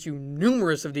I've sent you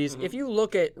numerous of these. If you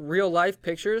look at real life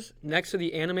pictures next to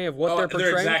the anime of what they're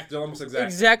portraying, they're almost exact.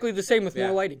 Exactly the same with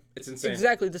more lighting. It's insane.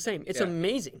 Exactly the same. It's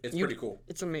amazing. It's pretty cool.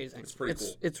 It's amazing. It's pretty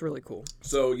cool. It's really cool.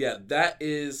 So yeah, that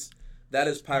is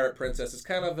Pirate Princess. It's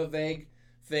kind of a vague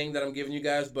thing that I'm giving you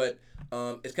guys, but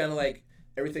it's kind of like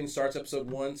everything starts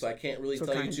episode 1, so I can't really tell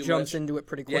you too much. It jumps into it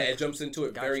pretty quick. Yeah, it jumps into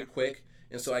it very quick,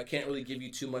 and so I can't really give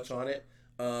you too much on it.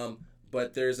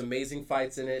 But there's amazing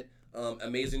fights in it,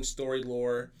 amazing story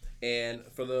lore, and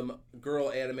for the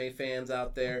girl anime fans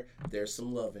out there, there's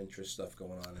some love interest stuff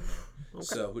going on in there. Okay.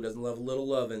 So who doesn't love a little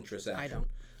love interest action?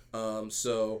 I don't.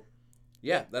 So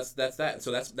yeah, that's that.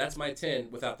 So that's my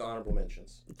 10 without the honorable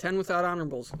mentions. 10 without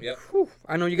honorables. Yep. Whew.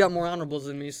 I know you got more honorables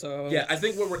than me, so yeah. I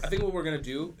think what we're gonna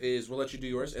do is we'll let you do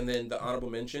yours, and then the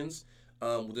honorable mentions.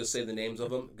 We'll just say the names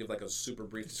of them, give like a super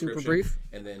brief description. Super brief.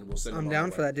 And then we'll send them I'm down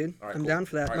for that, dude. Right, I'm down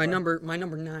for that. Right, my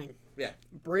number 9. Yeah.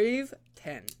 Brave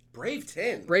 10. Brave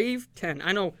 10. Brave 10.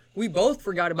 I know we both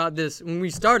forgot about this when we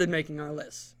started making our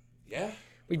lists. Yeah.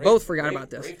 We both forgot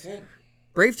about this. Brave 10.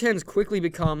 Brave 10's quickly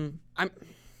become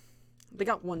they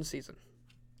got one season.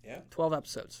 Yeah. 12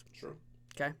 episodes. True.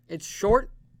 Okay? It's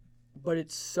short, but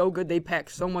it's so good. They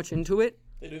pack so much into it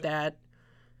that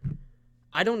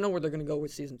I don't know where they're going to go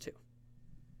with season 2.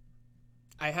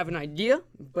 I have an idea,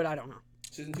 but I don't know.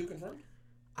 Season 2 confirmed?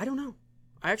 I don't know.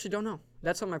 I actually don't know.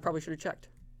 That's something I probably should have checked.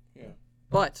 Yeah.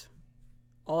 But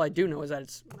all I do know is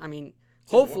that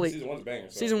hopefully season 1's a banger.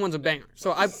 Season 1's a banger.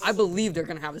 So I believe they're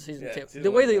going to have a season 2. The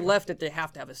 1's way they left it, they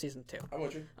have to have a season 2. How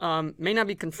about you? May not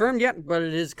be confirmed yet, but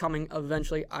it is coming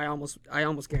eventually. I almost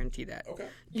guarantee that. Okay.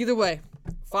 Either way,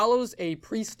 follows a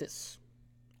priestess,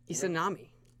 Izanami.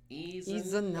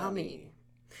 Izanami.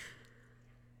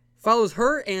 Follows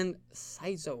her and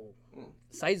Saizo.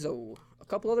 A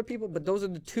couple other people, but those are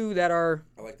the two that are,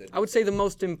 I like that dude. I would say, the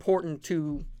most important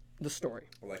to the story.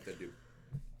 I like that dude.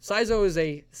 Saizo is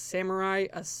a samurai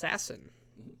assassin.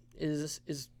 Is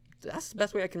that's the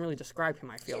best way I can really describe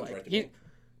him, I feel Sounds like. right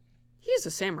He is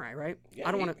a samurai, right? Yeah,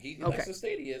 I don't want to. He likes to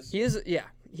state he is.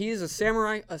 He is a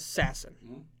samurai assassin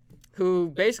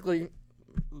who basically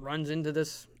runs into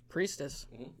this priestess,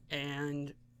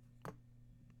 and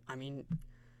I mean,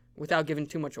 without giving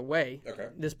too much away,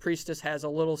 this priestess has a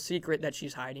little secret that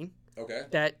she's hiding. Okay.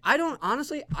 That I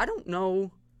don't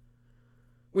know.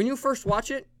 When you first watch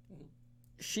it,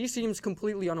 she seems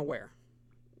completely unaware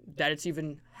that it's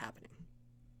even happening.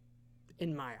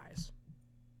 In my eyes.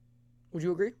 Would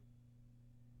you agree?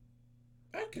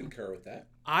 I concur with that.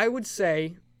 I would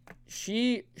say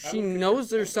she knows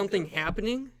there's something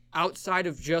happening outside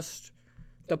of just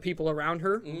the people around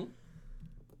her,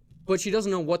 but she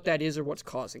doesn't know what that is or what's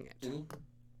causing it.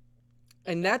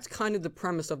 And that's kind of the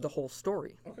premise of the whole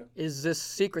story. Okay. Is this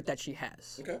secret that she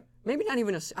has. Okay. Maybe not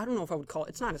even I don't know if I would call it,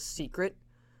 it's not a secret.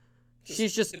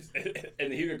 She's just... In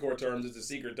the Hyuga terms, it's a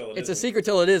secret till it isn't. It's a secret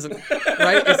till it isn't,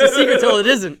 right? It's a secret till it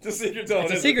isn't. It's a secret till it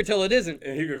isn't. It's a secret till it isn't.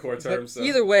 In Hyuga terms, so.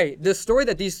 Either way, the story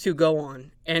that these two go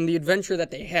on and the adventure that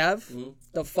they have,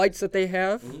 the fights that they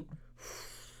have,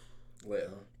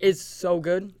 is so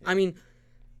good. I mean,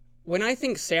 when I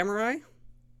think samurai,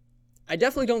 I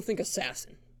definitely don't think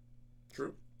assassin.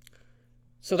 True.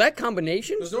 So that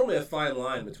combination... There's normally a fine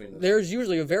line between those. There's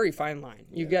usually a very fine line.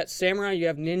 You've got samurai, you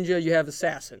have ninja, you have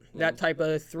assassin. That type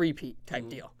of three-peat type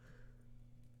deal.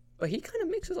 But he kind of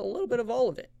mixes a little bit of all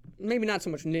of it. Maybe not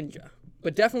so much ninja,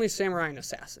 but definitely samurai and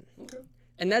assassin. Okay.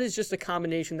 And that is just a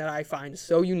combination that I find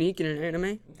so unique in an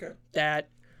anime that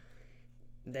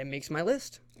makes my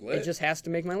list. Lit. It just has to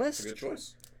make my list. That's a good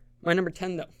choice. My number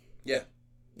 10, though. Yeah.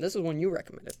 This is one you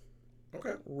recommended.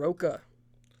 Okay. Roka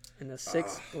and the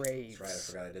Six Braves.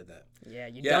 That's right. I forgot I did that. Yeah,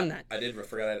 done that. I did. I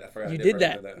forgot. You I did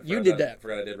that. You did that. I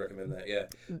forgot I did recommend that. Yeah.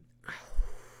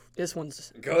 This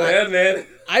one's... Go ahead, man.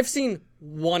 I've seen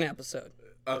one episode.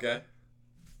 Okay.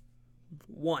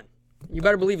 One. You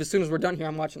better believe as soon as we're done here,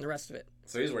 I'm watching the rest of it.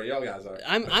 So here's where y'all guys are.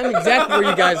 I'm exactly where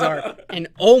you guys are. And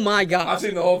oh my God. I've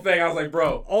seen the whole thing. I was like,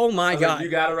 bro. Oh my God. Like, you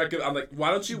gotta recommend. I'm like,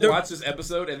 why don't you watch this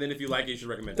episode and then if you like it, you should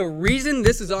recommend it. The reason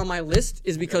this is on my list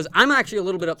is because I'm actually a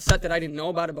little bit upset that I didn't know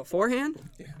about it beforehand.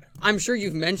 Yeah. I'm sure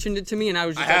you've mentioned it to me, and I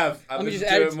was just I've listened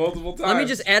to it multiple times. Let me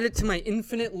just add it to my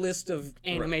infinite list of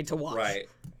anime to watch. Right.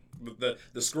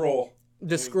 The scroll.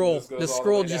 The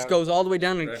scroll just goes all the way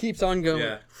down and it keeps on going.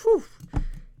 Yeah. Whew.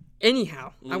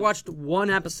 Anyhow, I watched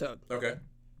one episode. Okay.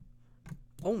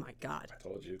 Oh my God. I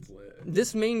told you it's lit.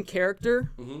 This main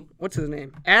character, what's his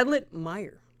name? Adlet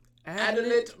Meyer.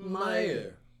 Adlet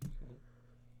Meyer.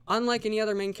 Unlike any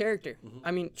other main character.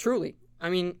 I mean, truly. I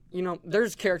mean, you know,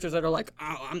 there's characters that are like,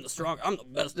 oh, I'm the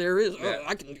best there is. Yeah. Oh,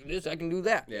 I can do this, I can do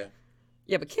that. Yeah.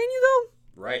 Yeah, but can you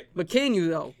though? Right. But can you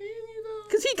though? Can you though?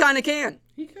 Because he kind of can.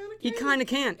 He kind of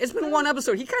can. It's been one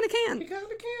episode. He kind of can. He kind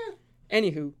of can.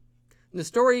 Anywho, the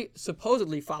story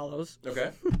supposedly follows.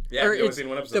 Okay. Yeah, you've only seen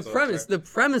one episode. The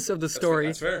premise of the story.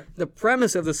 That's fair. The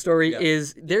premise of the story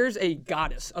is there's a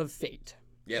goddess of fate.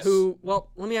 Yes. Who? Well,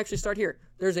 let me actually start here.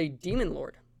 There's a demon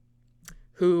lord.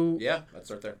 Who? Yeah, let's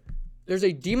start there. There's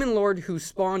a demon lord who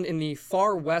spawned in the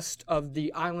far west of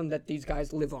the island that these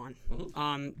guys live on.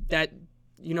 That,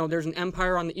 you know, there's an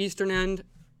empire on the eastern end.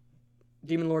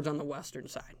 Demon Lord's on the western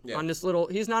side. Yeah. On this little,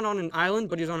 he's not on an island,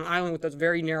 but he's on an island with this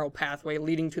very narrow pathway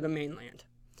leading to the mainland.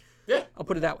 Yeah. I'll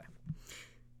put it that way.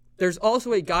 There's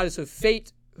also a goddess of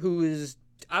fate who is,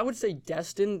 I would say,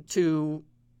 destined to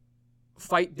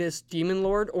fight this demon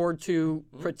lord or to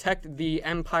protect the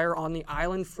empire on the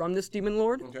island from this demon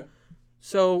lord. Okay.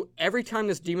 So every time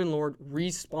this demon lord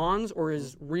respawns or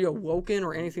is reawoken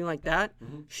or anything like that,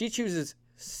 she chooses,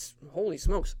 holy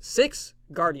smokes, 6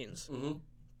 guardians.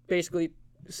 Basically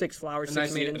 6 flowers,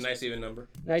 6 maidens. A nice even number.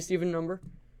 Nice even number.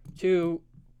 To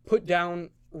put down,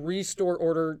 restore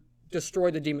order,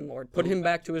 destroy the demon lord, put him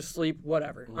back to his sleep,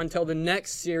 whatever, until the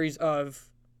next series of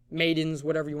maidens,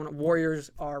 whatever you want,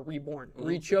 warriors are reborn,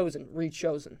 rechosen.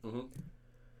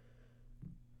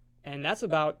 And that's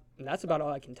about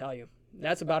all I can tell you.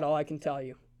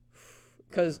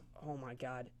 Because, oh my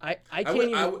God, I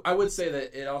would say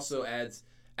that it also adds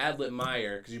Adlet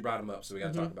Meyer, because you brought him up, so we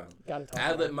got to talk about him.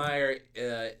 Adlet Meyer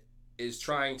is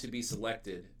trying to be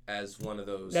selected as one of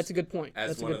those. That's a good point.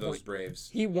 Those Braves.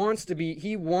 He wants to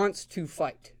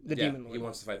fight the demon lord. He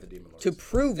wants to fight the demon lord to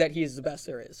prove that he is the best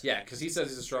there is. Yeah, because he says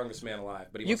he's the strongest man alive.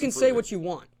 But you can say what you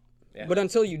want, but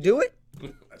until you do it,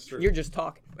 that's true. You're just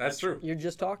talking. That's true. You're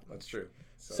just talking. That's true.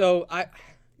 So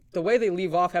the way they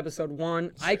leave off episode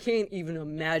 1, I can't even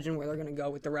imagine where they're gonna go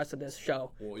with the rest of this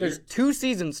show. Well, there's 2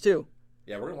 seasons too.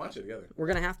 Yeah, we're gonna watch it together. We're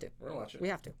gonna have to. We're gonna watch it. We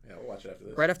have to. Yeah, we'll watch it after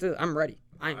this. Right after this. I'm ready.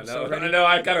 I know. So ready. I know.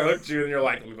 I kind of hooked you, and you're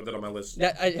like, let me put that on my list.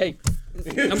 Hey.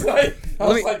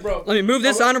 Bro. Let me move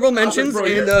this honorable mentions,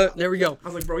 and there we go. I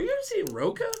was like, bro, you ever seen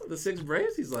Roka, the 6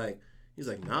 Braves? He's like,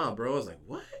 nah, bro. I was like,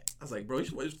 what? I was like, bro,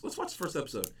 let's watch the first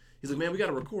episode. He's like, man, we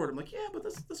gotta record. I'm like, yeah, but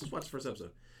let's just watch the first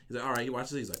episode. He's like, all right, you watch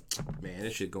this. He's like, man,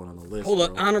 this shit going on the list. Hold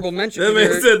up, honorable mention. That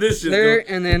man said this shit there,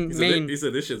 and then main. He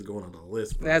said this shit's going on the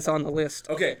list. Bro. That's on the list.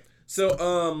 Okay,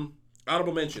 so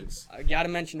honorable mentions. I gotta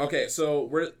mention. Okay, so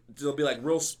they'll be like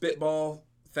real spitball,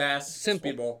 fast,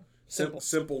 simple, speedball,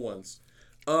 simple ones.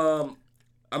 I'm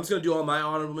just gonna do all my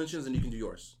honorable mentions, and you can do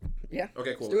yours. Yeah.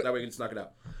 Okay, cool. That way we can just knock it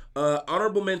out.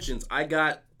 Honorable mentions. I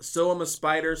got So I'm a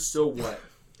Spider. So what?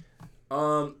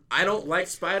 I don't like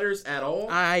spiders at all.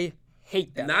 I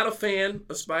hate them. Not a fan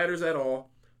of spiders at all.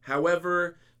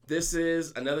 However, this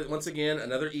is another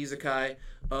isekai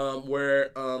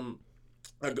where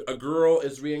a girl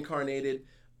is reincarnated.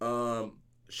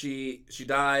 She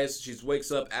dies. She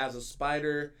wakes up as a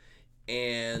spider,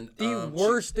 and the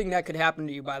worst thing that could happen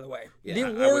to you, by the way. Yeah,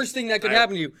 the worst thing that could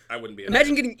happen to you. I wouldn't be.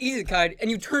 Imagine getting isekai'd and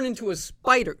you turn into a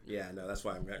spider. Yeah, no, that's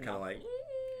why I'm kind of like.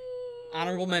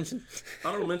 Honorable mention.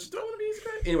 Honorable mention. Do I want to be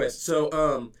isekai'd? Anyways,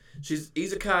 so she's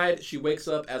isekai'd. She wakes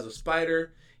up as a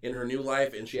spider in her new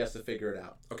life, and she has to figure it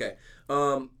out. Okay.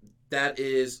 That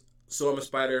is So I'm a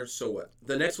Spider. So what?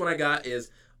 The next one I got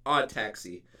is Odd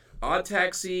Taxi. Odd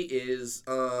Taxi is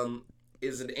an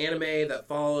anime that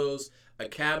follows a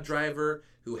cab driver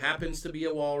who happens to be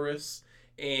a walrus,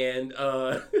 and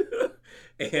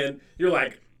And you're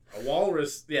like, a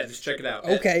walrus? Yeah, just check it out.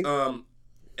 Okay.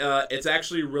 It's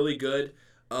actually really good.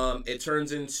 It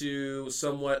turns into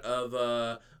somewhat of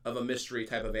a mystery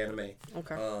type of anime.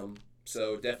 Okay.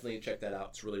 So definitely check that out.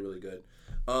 It's really, really good.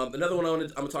 Another one I'm going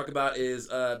to talk about is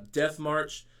Death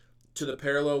March to the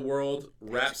Parallel World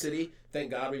Rhapsody.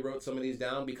 Thank God we wrote some of these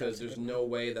down because there's no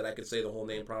way that I could say the whole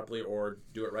name properly or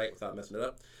do it right without messing it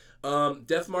up.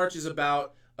 Death March is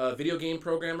about a video game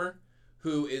programmer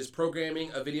who is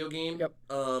programming a video game. Yep.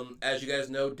 As you guys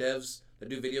know, devs that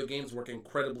do video games work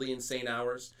incredibly insane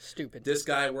hours. Stupid. This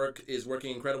guy is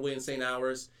working incredibly insane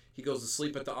hours. He goes to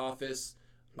sleep at the office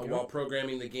while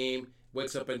programming the game.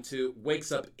 Wakes up in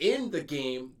the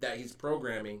game that he's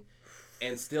programming,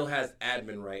 and still has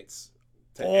admin rights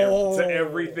to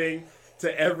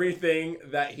everything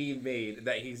that he made,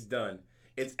 that he's done.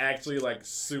 It's actually like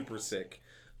super sick,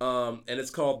 and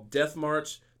it's called Death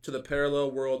March to the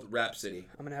Parallel World Rhapsody.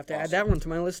 I'm gonna have to add that one to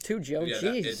my list too, Joe. Yeah,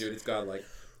 Jeez. dude, it's godlike.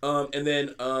 And then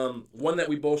one that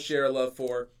we both share a love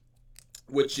for,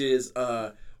 which is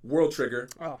World Trigger.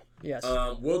 Oh, yes.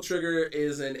 World Trigger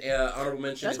is an honorable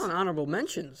mention. That's on honorable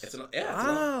mentions.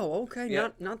 Okay. Yeah.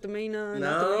 Not the main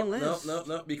list.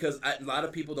 No, because a lot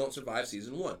of people don't survive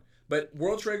season 1. But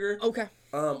World Trigger. Okay.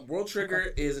 World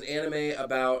Trigger is an anime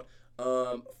about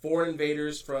foreign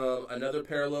invaders from another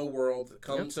parallel world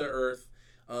come to Earth.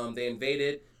 They invade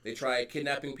it. They try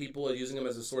kidnapping people and using them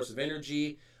as a source of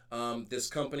energy. This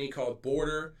company called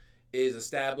Border is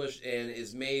established and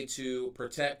is made to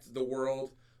protect the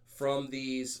world from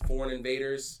these foreign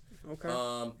invaders.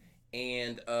 Okay.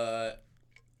 And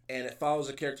it follows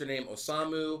a character named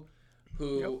Osamu,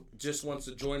 who just wants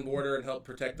to join Border and help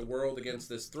protect the world against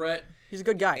this threat. He's a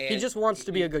good guy. And he just wants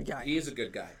to be a good guy. He is a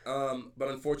good guy. But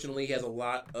unfortunately, he has a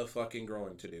lot of fucking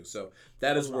growing to do. So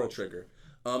that is World Trigger.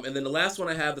 And then the last one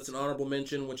I have that's an honorable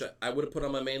mention, which I would have put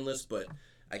on my main list, but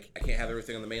I can't have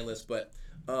everything on the main list, but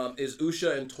is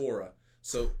Usha and Tora.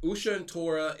 So Usha and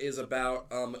Tora is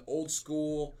about old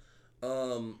school.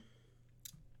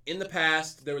 In the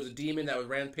past, there was a demon that was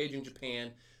rampaging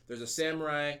Japan. There's a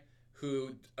samurai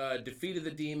who defeated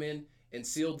the demon and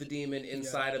sealed the demon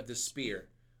inside of the spear.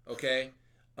 Okay?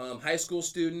 High school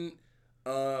student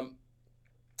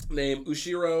named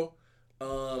Ushiro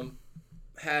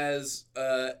has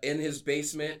in his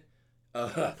basement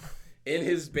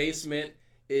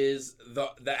is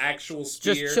the actual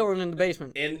spear. Just chilling in the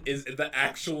basement. And is the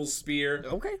actual spear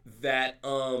that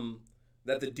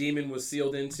the demon was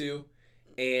sealed into,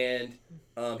 and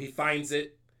he finds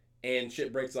it, and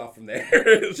shit breaks off from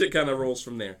there. Shit kind of rolls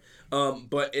from there.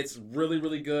 But it's really,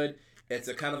 really good. It's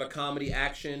a kind of a comedy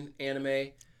action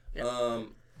anime. Yep.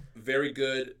 Very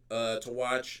good to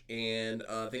watch, and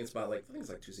I think it's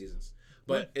like 2 seasons,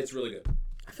 but it's really good.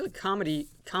 I feel like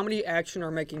comedy action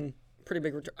are making pretty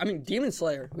big return. I mean, Demon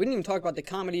Slayer. We didn't even talk about the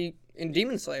comedy in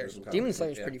Demon Slayer. Demon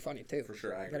Slayer is pretty funny too. For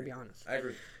sure, I agree. Gotta be honest. I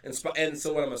agree. And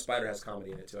so what? I'm a spider has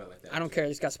comedy in it too. I like that. I don't care.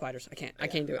 It's got spiders. I can't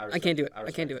do it. I can't do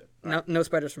it. Right. No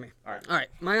spiders for me. All right.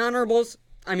 My honorables.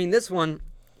 I mean, this one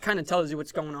kind of tells you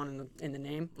what's going on in the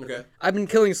name. Okay. I've been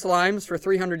killing slimes for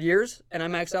 300 years, and I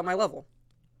maxed out my level.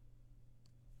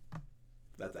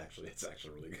 It's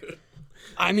actually really good.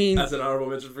 I mean, that's an honorable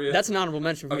mention for you. That's an honorable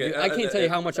mention for you. Okay, I can't tell you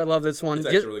how much I love this one. It's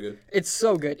actually really good. It's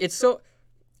so good. It's so.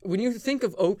 When you think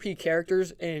of OP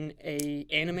characters in a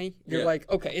anime, you're like,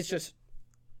 okay, it's just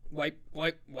wipe,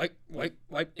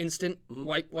 instant,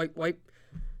 wipe.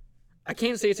 I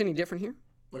can't say it's any different here.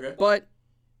 Okay. But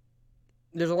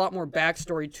there's a lot more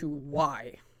backstory to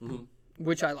why,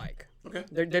 which I like. Okay.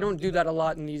 They don't do that a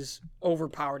lot in these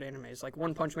overpowered animes. Like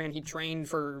One Punch Man, he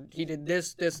did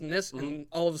this, and this, and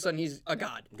all of a sudden he's a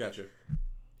god. Gotcha.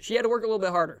 She had to work a little bit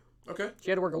harder. Okay.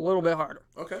 She had to work a little bit harder.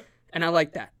 Okay. And I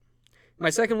like that. My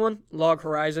second one, Log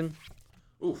Horizon.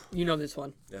 Oof. You know this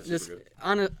one. That's super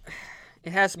good.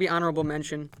 It has to be honorable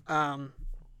mention.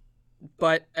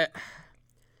 But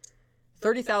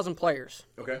 30,000 players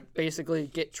basically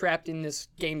get trapped in this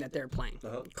game that they're playing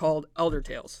called Elder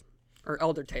Tale,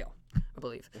 I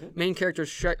believe. Main character is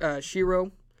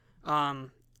Shiro,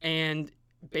 and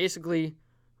basically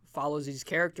follows these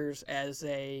characters as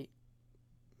they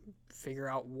figure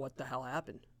out what the hell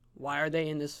happened. Why are they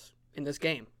in this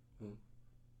game?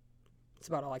 That's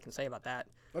about all I can say about that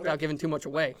without giving too much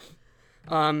away.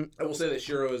 I will say that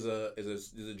Shiro is a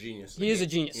genius. He is a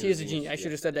genius. He is a genius. I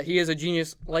should have said that. He is a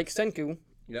genius like Senku,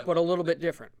 but a little bit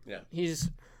different. Yeah. Would you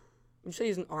say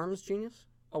he's an arms genius?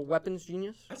 A weapons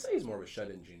genius? I'd say he's more of a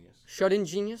shut-in genius. Shut-in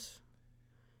genius?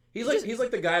 He's like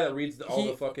the guy that reads all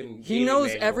the fucking. He knows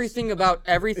manuals. everything about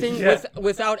everything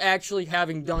without actually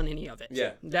having done any of it.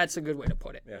 Yeah. That's a good way to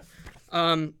put it. Yeah.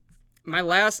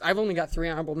 I've only got 3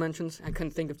 honorable mentions. I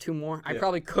couldn't think of 2 more. I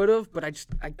probably could have, but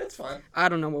That's fine. I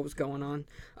don't know what was going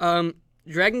on.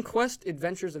 Dragon Quest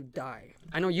Adventures of Dai.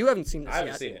 I know you haven't seen this yet. I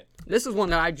haven't seen it. This is one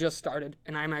that I just started,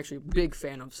 and I'm actually a big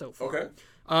fan of so far. Okay.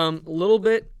 A little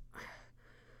bit.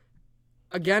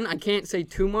 Again, I can't say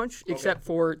too much, except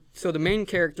for the main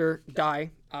character,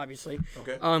 Dai, obviously.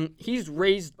 Okay. He's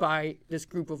raised by this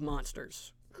group of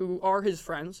monsters who are his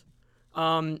friends,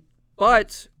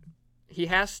 but he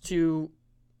has to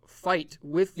fight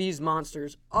with these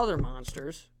monsters, other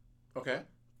monsters, Okay.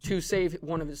 to save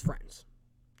one of his friends,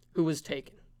 who was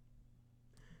taken.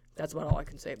 That's about all I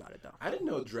can say about it, though. I didn't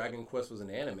know Dragon Quest was an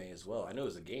anime as well. I knew it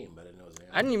was a game, but I didn't know it was an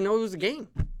anime. I didn't even know it was a game.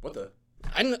 What the?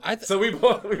 So we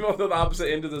both on the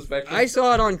opposite end of the spectrum. I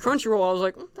saw it on Crunchyroll. I was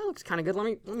like, that looks kind of good.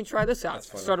 Let me try this out. That's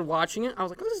funny. I started watching it. I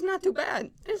was like, this is not too bad.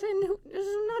 This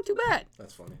is not too bad.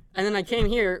 That's funny. And then I came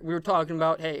here. We were talking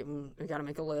about, hey, we got to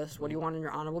make a list. What do you want in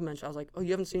your honorable mention? I was like, oh,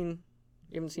 you haven't seen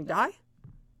Dai?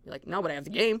 You're like, no, but I have the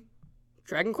game.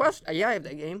 Dragon Quest? Yeah, I have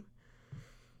that game.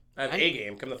 I have a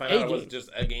game. Come to find out, it wasn't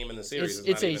just a game in the series.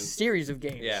 It's a series of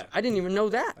games. Yeah. I didn't even know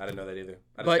that. I didn't know that either.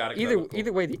 But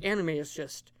either way, the anime is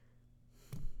just.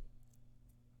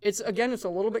 It's a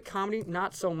little bit comedy,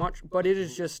 not so much, but it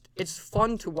is just, it's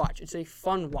fun to watch. It's a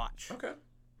fun watch. Okay.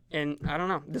 And I don't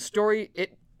know, the story,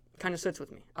 it kind of sits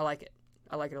with me. I like it.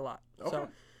 I like it a lot. Okay. So,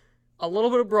 a little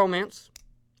bit of bromance,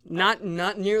 not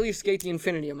nearly Skate the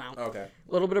Infinity amount. Okay.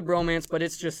 A little bit of bromance, but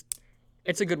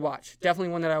it's a good watch.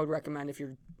 Definitely one that I would recommend if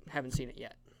you haven't seen it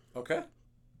yet. Okay.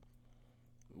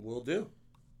 Will do.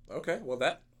 Okay. Well,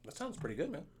 that sounds pretty good,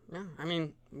 man. Yeah, I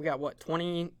mean, we got about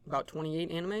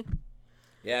 28 anime?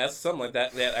 Yeah, it's something like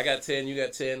that. Yeah, I got 10, you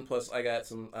got 10, plus I got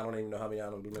some, I don't even know how many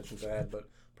honorable mentions I had, but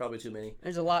probably too many.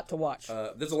 There's a lot to watch.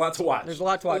 There's a lot to watch.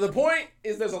 The point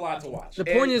is there's a lot to watch. The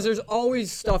point is there's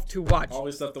always stuff to watch.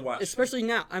 Always stuff to watch. Especially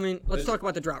now. I mean, let's talk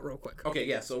about the drought real quick. Okay,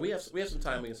 yeah, so we have some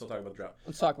time. We can still talk about the drought.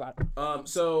 Let's talk about it.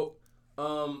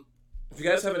 If you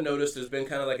guys haven't noticed, there's been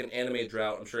kind of like an anime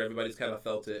drought. I'm sure everybody's kind of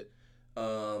felt it.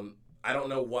 I don't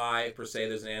know why, per se,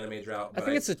 there's an anime drought. But I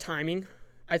think it's the timing.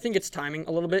 I think it's timing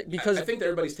a little bit because I think that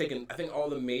everybody's taking. I think all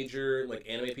the major like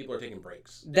anime people are taking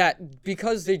breaks.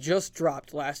 Because they just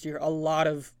dropped last year a lot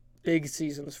of big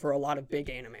seasons for a lot of big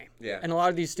anime. Yeah. And a lot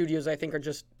of these studios, I think,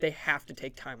 they have to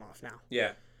take time off now.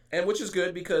 Yeah, and which is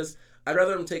good because I'd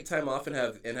rather them take time off and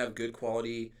have good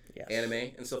quality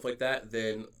anime and stuff like that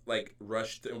than like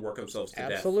rush and work themselves to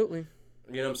death. Absolutely.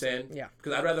 You know what I'm saying? Yeah.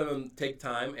 Because I'd rather them take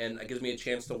time and it gives me a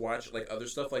chance to watch like other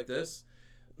stuff like this.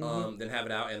 Than have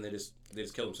it out and they just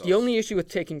kill themselves. The only issue with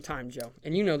taking time, Joe,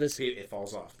 and you know this, it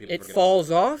falls off. It falls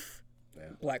off. Yeah.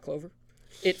 Black Clover.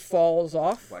 It falls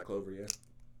off. Black Clover, yeah.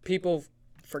 People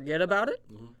forget about it,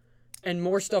 and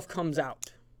more stuff comes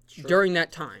out during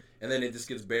that time. And then it just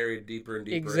gets buried deeper and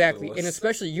deeper. Exactly, and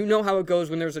especially you know how it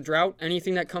goes when there's a drought.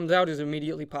 Anything that comes out is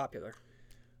immediately popular.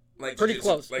 Like pretty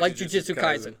close, like Jujutsu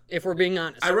Kaisen. If we're being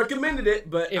honest, I recommended it,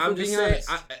 but I'm just saying.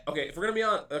 If we're gonna be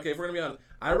honest,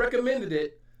 I recommended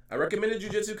it. I recommended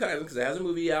Jujutsu Kaisen because it has a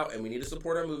movie out and we need to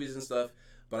support our movies and stuff.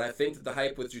 But I think that the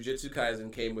hype with Jujutsu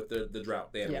Kaisen came with the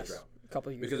drought, the anime drought. A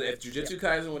couple of years. Because if Jujutsu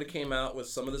Kaisen would have came out with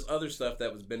some of this other stuff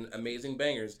that was been amazing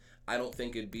bangers, I don't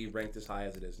think it'd be ranked as high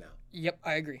as it is now. Yep,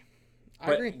 I agree.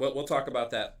 But we'll talk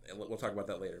about that. We'll talk about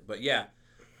that later. But yeah,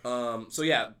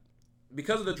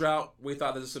 because of the drought, we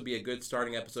thought that this would be a good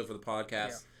starting episode for the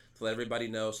podcast to let everybody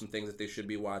know some things that they should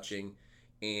be watching.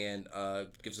 And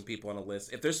give some people on a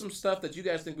list. If there's some stuff that you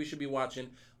guys think we should be watching,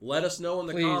 let us know in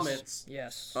the comments.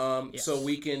 Yes. So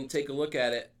we can take a look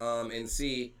at it and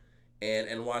see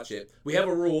and watch it. We have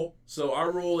a rule. So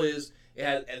our rule is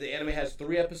the anime has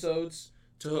 3 episodes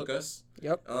to hook us.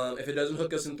 Yep. If it doesn't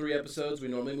hook us in 3 episodes, we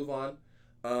normally move on.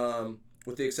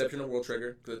 With the exception of World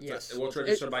Trigger. Yes. World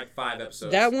Trigger is sort of like 5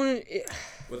 episodes. That one...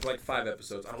 with like 5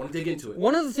 episodes. I don't want to dig into it.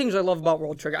 One of the things I love about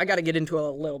World Trigger, I got to get into it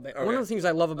a little bit. Okay. One of the things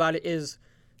I love about it is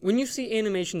when you see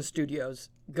animation studios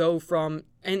go from,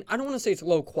 and I don't want to say it's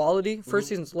low quality. First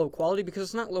season's low quality because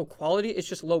it's not low quality. It's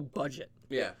just low budget.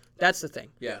 Yeah. That's the thing.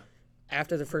 Yeah.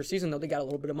 After the first season, though, they got a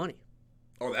little bit of money.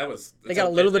 Oh, they got a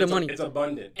little bit of money. It's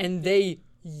abundant. And they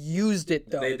used it,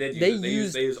 though. They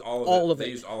used all of it. They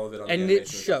used all of it on and the it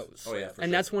shows. Oh, yeah, for sure.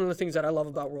 And that's one of the things that I love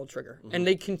about World Trigger. And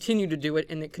they continue to do it,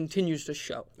 and it continues to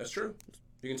show. That's true.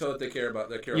 You can tell that they care about.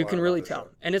 You can really tell,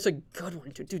 and it's a good one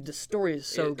too, dude. The story is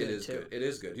so good too. Good. It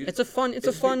is good. It's a fun.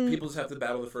 People just have to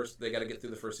battle the first. They got to get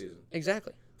through the first season.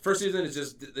 Exactly. First season is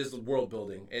just world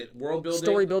building.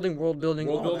 Story building, world building,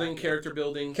 character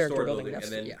building, story building, and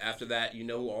then yeah. after that, you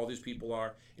know who all these people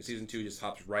are. And season 2 just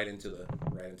hops right into the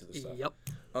stuff. Yep.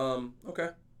 Okay.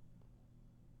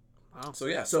 Wow. So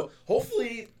yeah. So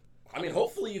hopefully I mean,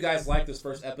 hopefully you guys like this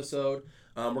first episode.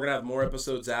 We're going to have more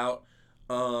episodes out.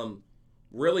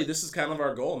 Really, this is kind of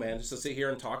our goal, man, just to sit here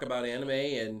and talk about anime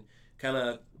and kind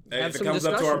of, if it comes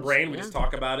up to our brain, we just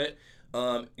talk about it.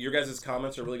 Your guys'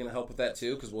 comments are really going to help with that,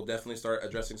 too, because we'll definitely start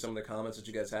addressing some of the comments that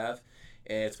you guys have.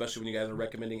 And especially when you guys are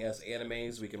recommending us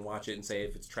animes, we can watch it and say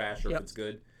if it's trash or if it's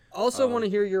good. Also want to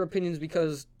hear your opinions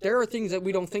because there are things that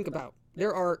we don't think about.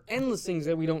 There are endless things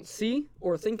that we don't see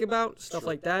or think about, stuff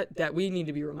like that we need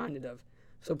to be reminded of.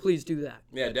 So please do that.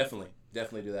 Yeah, definitely.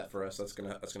 Definitely do that for us. That's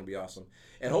gonna be awesome.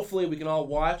 And hopefully we can all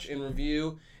watch and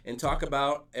review and talk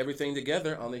about everything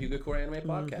together on the Hugakure Anime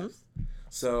Podcast.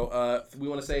 So we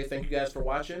want to say thank you guys for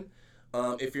watching.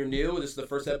 If you're new, this is the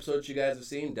first episode you guys have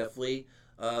seen. Definitely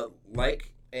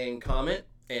like and comment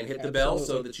and hit the bell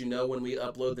so that you know when we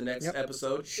upload the next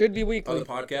episode. Should be weekly. On the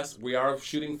podcast. We are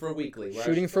shooting for weekly. Right?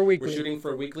 Shooting for weekly. We're shooting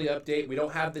for a weekly update. We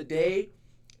don't have the day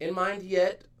in mind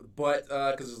yet, but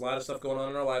because there's a lot of stuff going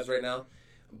on in our lives right now.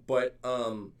 But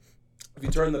if you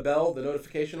turn the bell, the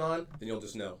notification on, then you'll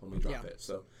just know when we drop it.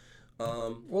 So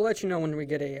we'll let you know when we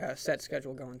get a set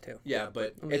schedule going too. Yeah,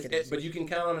 but but you can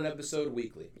count on an episode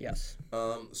weekly. Yes.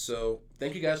 So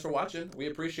thank you guys for watching. We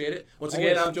appreciate it. Once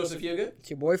again, I'm Joseph Hyuga. It's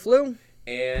your boy Flu.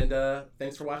 And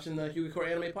thanks for watching the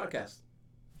Hugakure Anime Podcast.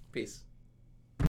 Peace.